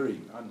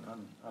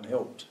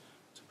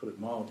 to put it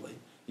mildly.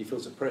 He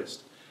feels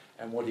oppressed,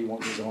 and what he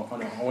wants is I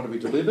want to be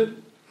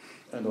delivered,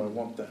 and I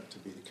want that to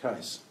be the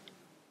case.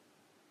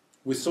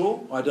 With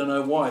Saul, I don't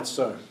know why it's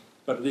so,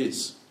 but it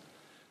is.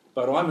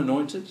 But I'm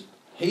anointed,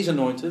 he's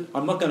anointed,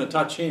 I'm not going to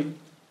touch him.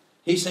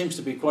 He seems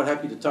to be quite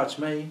happy to touch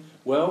me.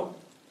 Well,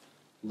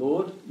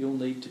 Lord, you'll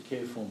need to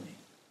care for me,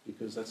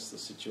 because that's the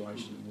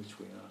situation in which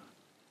we are.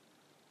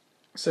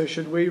 So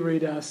should we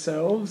read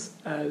ourselves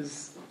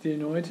as the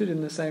anointed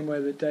in the same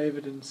way that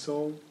David and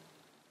Saul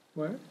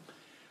were?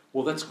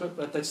 Well,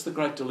 that's the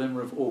great dilemma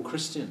of all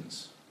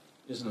Christians,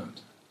 isn't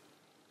it?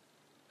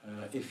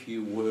 If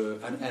you were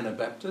an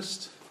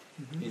Anabaptist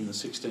in the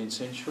 16th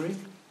century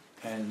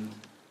and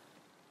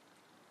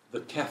the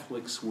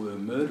Catholics were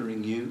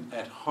murdering you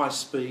at high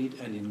speed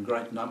and in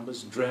great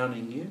numbers,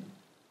 drowning you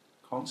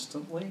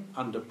constantly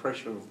under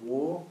pressure of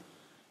war,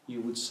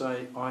 you would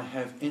say, I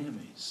have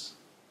enemies.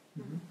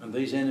 Mm-hmm. And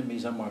these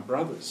enemies are my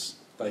brothers,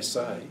 they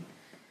say.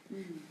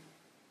 Mm.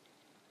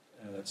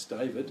 That's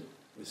David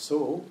with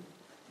Saul.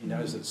 He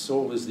knows that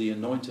Saul is the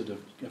anointed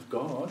of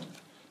God.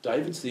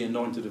 David's the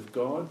anointed of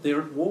God.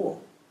 They're at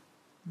war.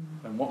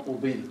 And what will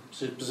be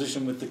the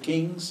position with the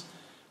kings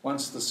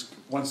once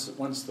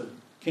the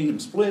kingdom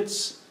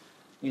splits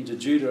into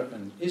Judah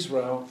and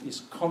Israel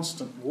is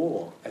constant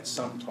war at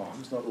some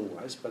times, not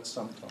always, but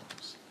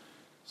sometimes.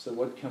 So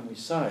what can we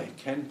say?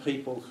 Can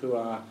people who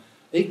are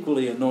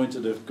equally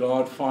anointed of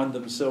God find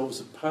themselves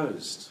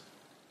opposed?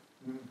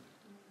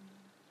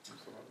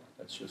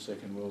 That's your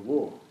Second World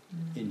War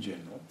in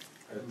general.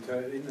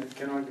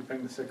 Can I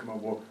bring the Second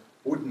World War?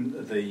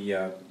 Wouldn't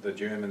the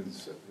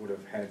Germans would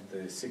have had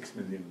the 6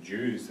 million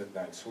Jews that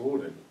they'd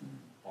slaughtered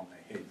on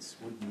their heads?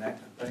 Wouldn't that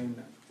have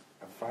been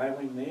a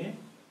failing there?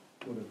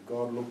 Would have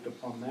God looked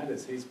upon that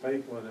as his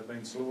people that have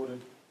been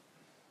slaughtered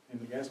in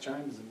the gas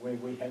chambers, where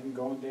we hadn't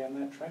gone down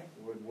that track?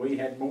 Would we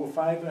had more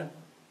favour?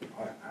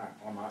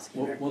 I'm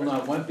asking that question.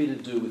 No, it won't be to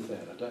do with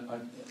that.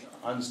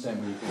 I understand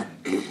where you're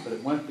going, but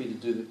it won't be to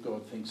do that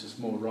God thinks us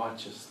more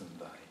righteous than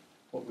they.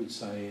 What we'd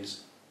say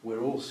is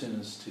we're all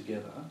sinners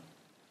together,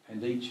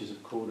 and each is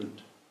accountable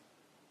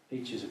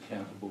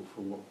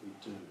for what we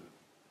do.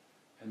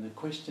 And the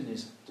question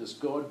is, does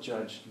God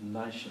judge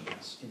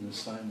nations in the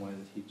same way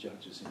that he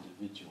judges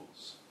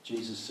individuals?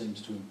 Jesus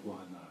seems to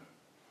imply no.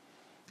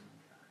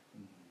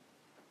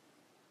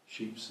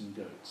 Sheeps and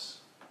goats,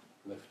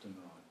 left and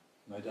right.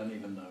 And they don't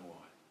even know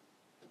why.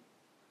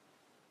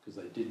 Because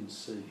they didn't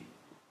see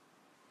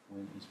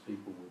when his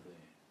people were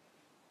there.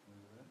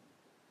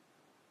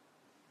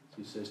 So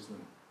he says to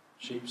them,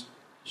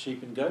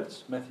 sheep and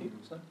goats, Matthew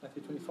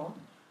 25.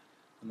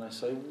 And they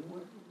say,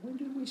 when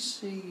did we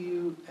see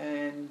you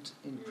and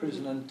in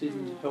prison and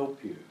didn't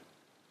help you?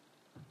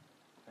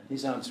 And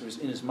his answer is,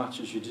 inasmuch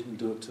as you didn't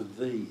do it to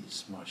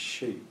these, my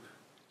sheep,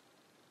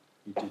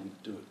 you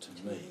didn't do it to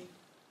me.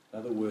 In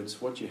other words,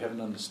 what you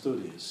haven't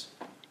understood is,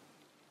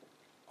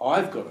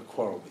 I've got a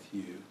quarrel with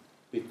you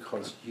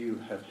because you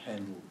have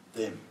handled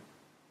them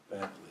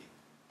badly.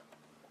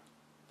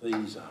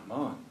 These are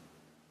mine.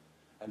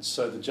 And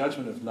so the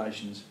judgment of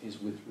nations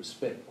is with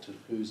respect to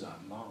whose are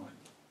mine.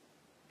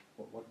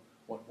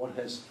 What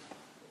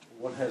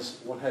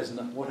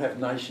have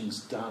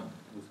nations done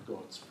with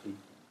God's people,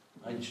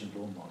 ancient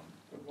or modern?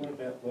 But what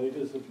about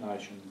leaders of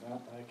nations?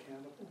 Aren't they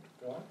accountable to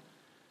God?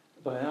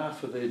 They are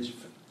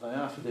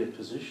for their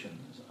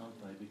positions,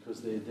 aren't they?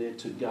 Because they're there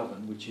to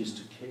govern, which is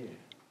to care.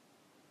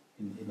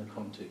 In the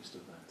context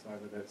of that. So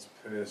that that's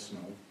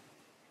personal.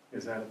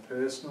 Is that a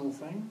personal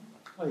thing?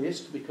 Oh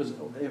yes, because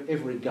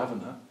every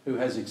governor who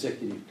has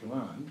executive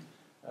command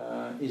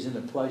is in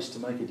a place to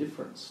make a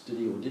difference. Did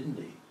he or didn't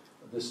he?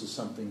 This is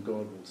something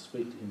God will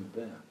speak to him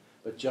about.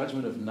 But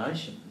judgment of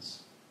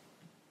nations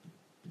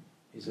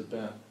is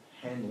about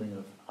handling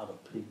of other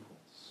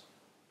peoples.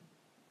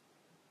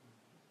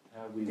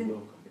 How we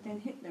welcome. But then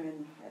Hitler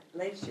and that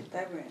leadership,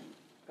 they weren't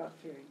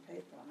God-fearing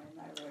people. I mean,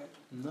 they were...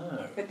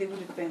 No. But there would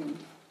have been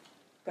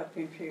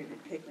God-fearing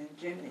people in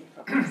Germany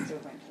who probably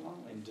still went along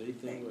with Indeed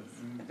there things. were.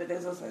 But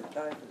there's also those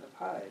that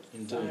opposed.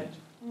 Indeed.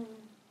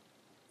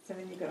 So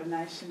then you've got a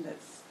nation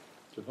that's...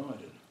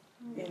 Divided.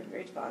 Yeah,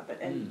 very divided.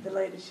 And the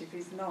leadership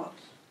is not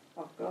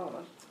of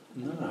God.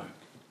 No,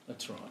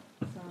 that's right.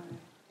 So,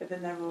 but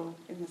then they're all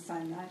in the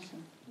same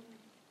nation.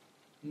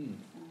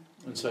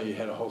 And so you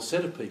had a whole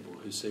set of people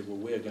who said, well,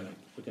 we're going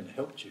to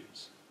help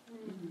Jews.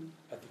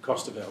 At the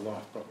cost of our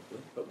life,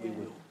 probably, but we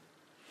will.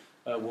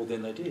 Well,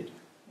 then they did.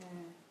 Yeah.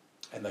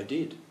 And they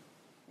did.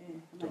 Yeah,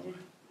 and they did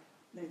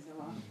lose a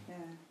lot.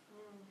 Yeah.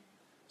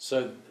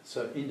 So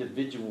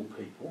individual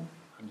people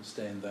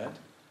understand that.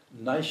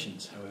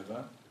 Nations,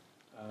 however,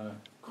 are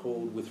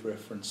called with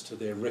reference to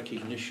their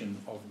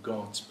recognition of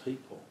God's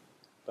people.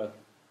 But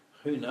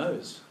who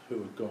knows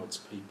who are God's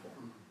people?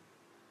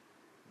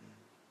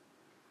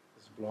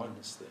 There's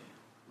blindness there.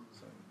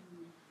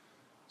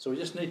 So we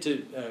just need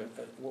to,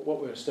 what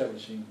we're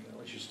establishing,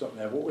 we should stop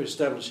now, what we're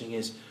establishing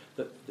is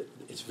that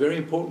it's very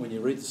important when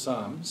you read the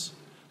Psalms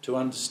to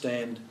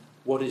understand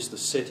what is the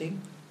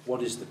setting,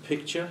 what is the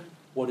picture,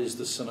 what is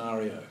the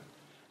scenario,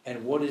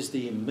 and what is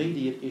the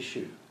immediate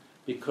issue.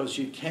 Because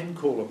you can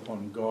call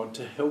upon God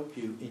to help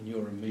you in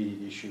your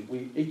immediate issue.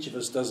 Each of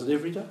us does it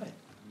every day.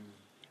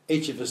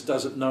 Each of us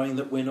does it knowing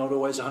that we're not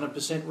always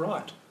 100%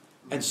 right.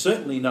 And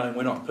certainly knowing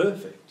we're not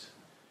perfect.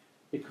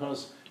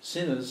 Because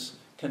sinners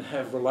can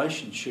have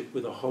relationship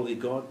with a holy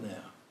God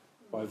now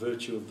by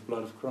virtue of the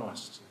blood of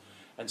Christ.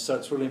 And so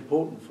it's really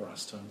important for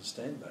us to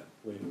understand that.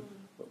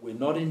 We're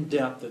not in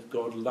doubt that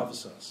God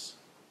loves us.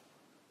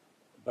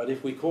 But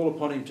if we call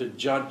upon him to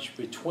judge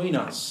between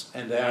us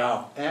and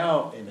our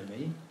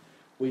enemy,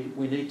 we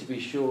need to be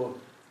sure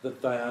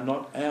that they are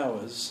not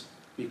ours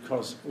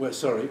because,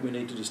 we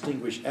need to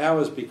distinguish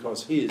ours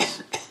because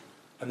his,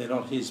 and they're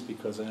not his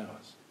because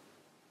ours.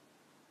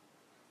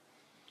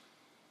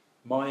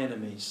 My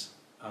enemies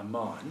are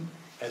mine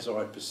as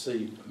I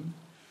perceive them,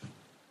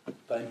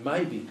 they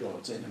may be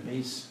God's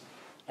enemies,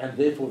 and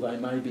therefore they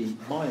may be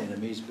my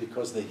enemies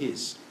because they're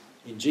his.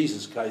 In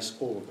Jesus' case,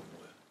 all of them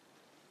were.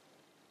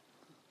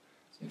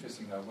 It's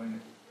interesting though,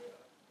 when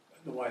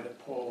the way that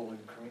Paul in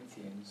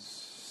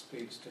Corinthians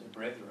speaks to the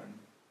brethren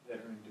that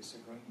are in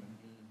disagreement,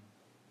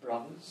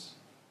 brothers,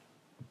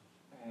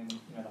 and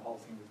the whole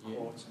thing with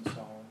courts and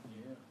so on.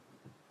 Yeah.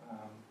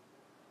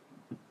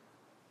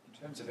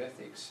 In terms of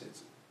ethics,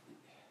 it's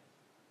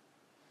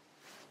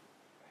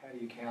how do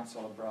you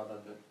counsel a brother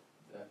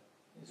that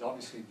is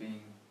obviously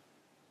being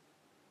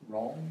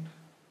wronged?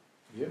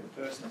 Yeah.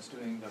 The person that's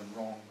doing the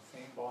wrong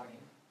thing by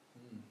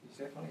him is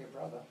definitely a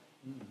brother.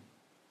 Mm.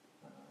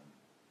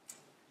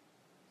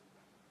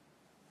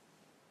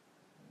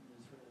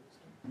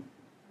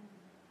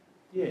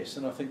 Yes,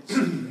 and I think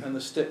and the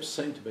steps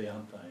seem to be,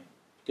 aren't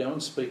they? Go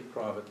and speak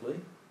privately.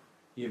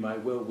 You may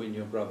well win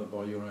your brother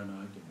by your own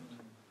argument.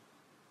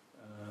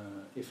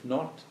 If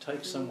not,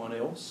 take someone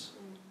else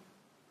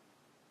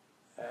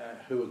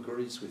who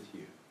agrees with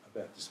you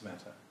about this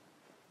matter.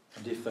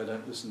 And if they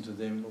don't listen to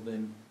them, well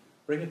then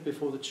bring it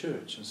before the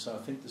church and say, I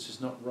think this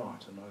is not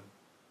right, and I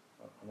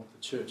want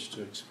the church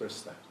to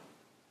express that.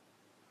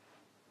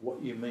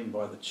 What you mean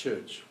by the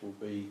church will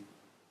be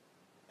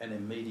an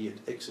immediate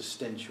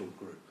existential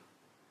group.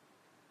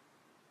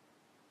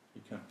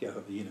 You can't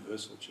gather the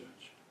universal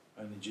church.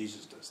 Only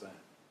Jesus does that.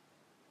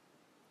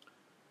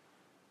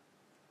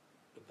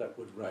 But that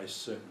would raise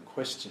certain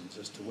questions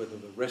as to whether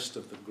the rest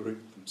of the group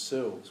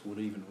themselves would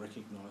even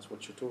recognise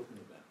what you're talking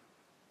about.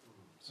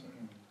 So,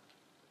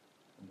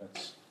 and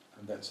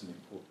that's an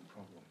important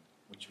problem,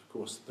 which of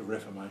course the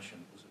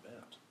Reformation was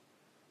about.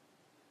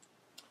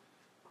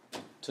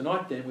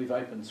 Tonight then we've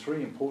opened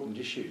three important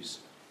issues.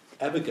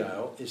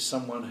 Abigail is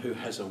someone who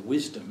has a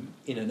wisdom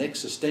in an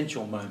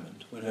existential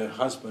moment when her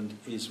husband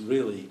is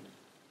really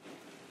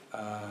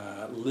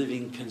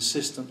living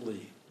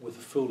consistently with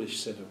a foolish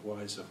set of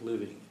ways of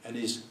living and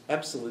is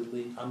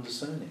absolutely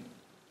undiscerning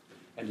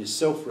and is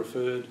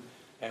self-referred,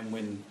 and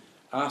when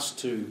asked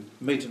to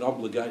meet an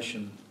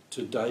obligation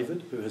to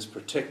David, who has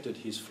protected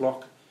his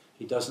flock,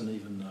 he doesn't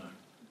even know.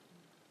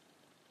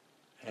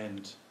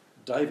 And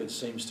David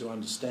seems to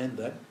understand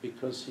that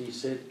because he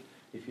said,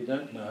 if you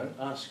don't know,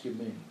 ask your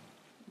men.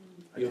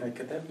 Okay,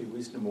 could that be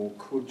wisdom, or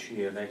could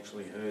she have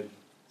actually heard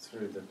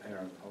through the power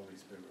of the Holy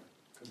Spirit?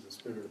 Because the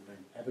Spirit of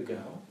being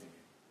Abigail?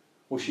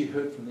 Well, she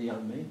heard from the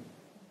young men.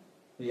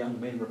 The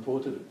young men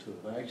reported it to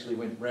her. They actually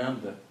went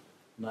round to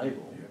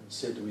Nabal and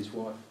said to his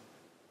wife,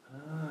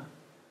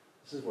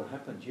 this is what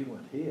happened, you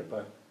weren't here.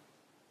 But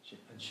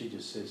she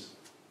just says,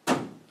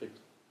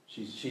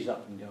 she's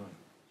up and going.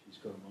 She's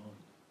got a mind.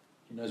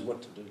 She knows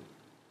what to do.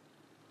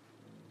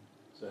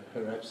 So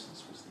her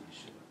absence was the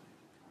issue.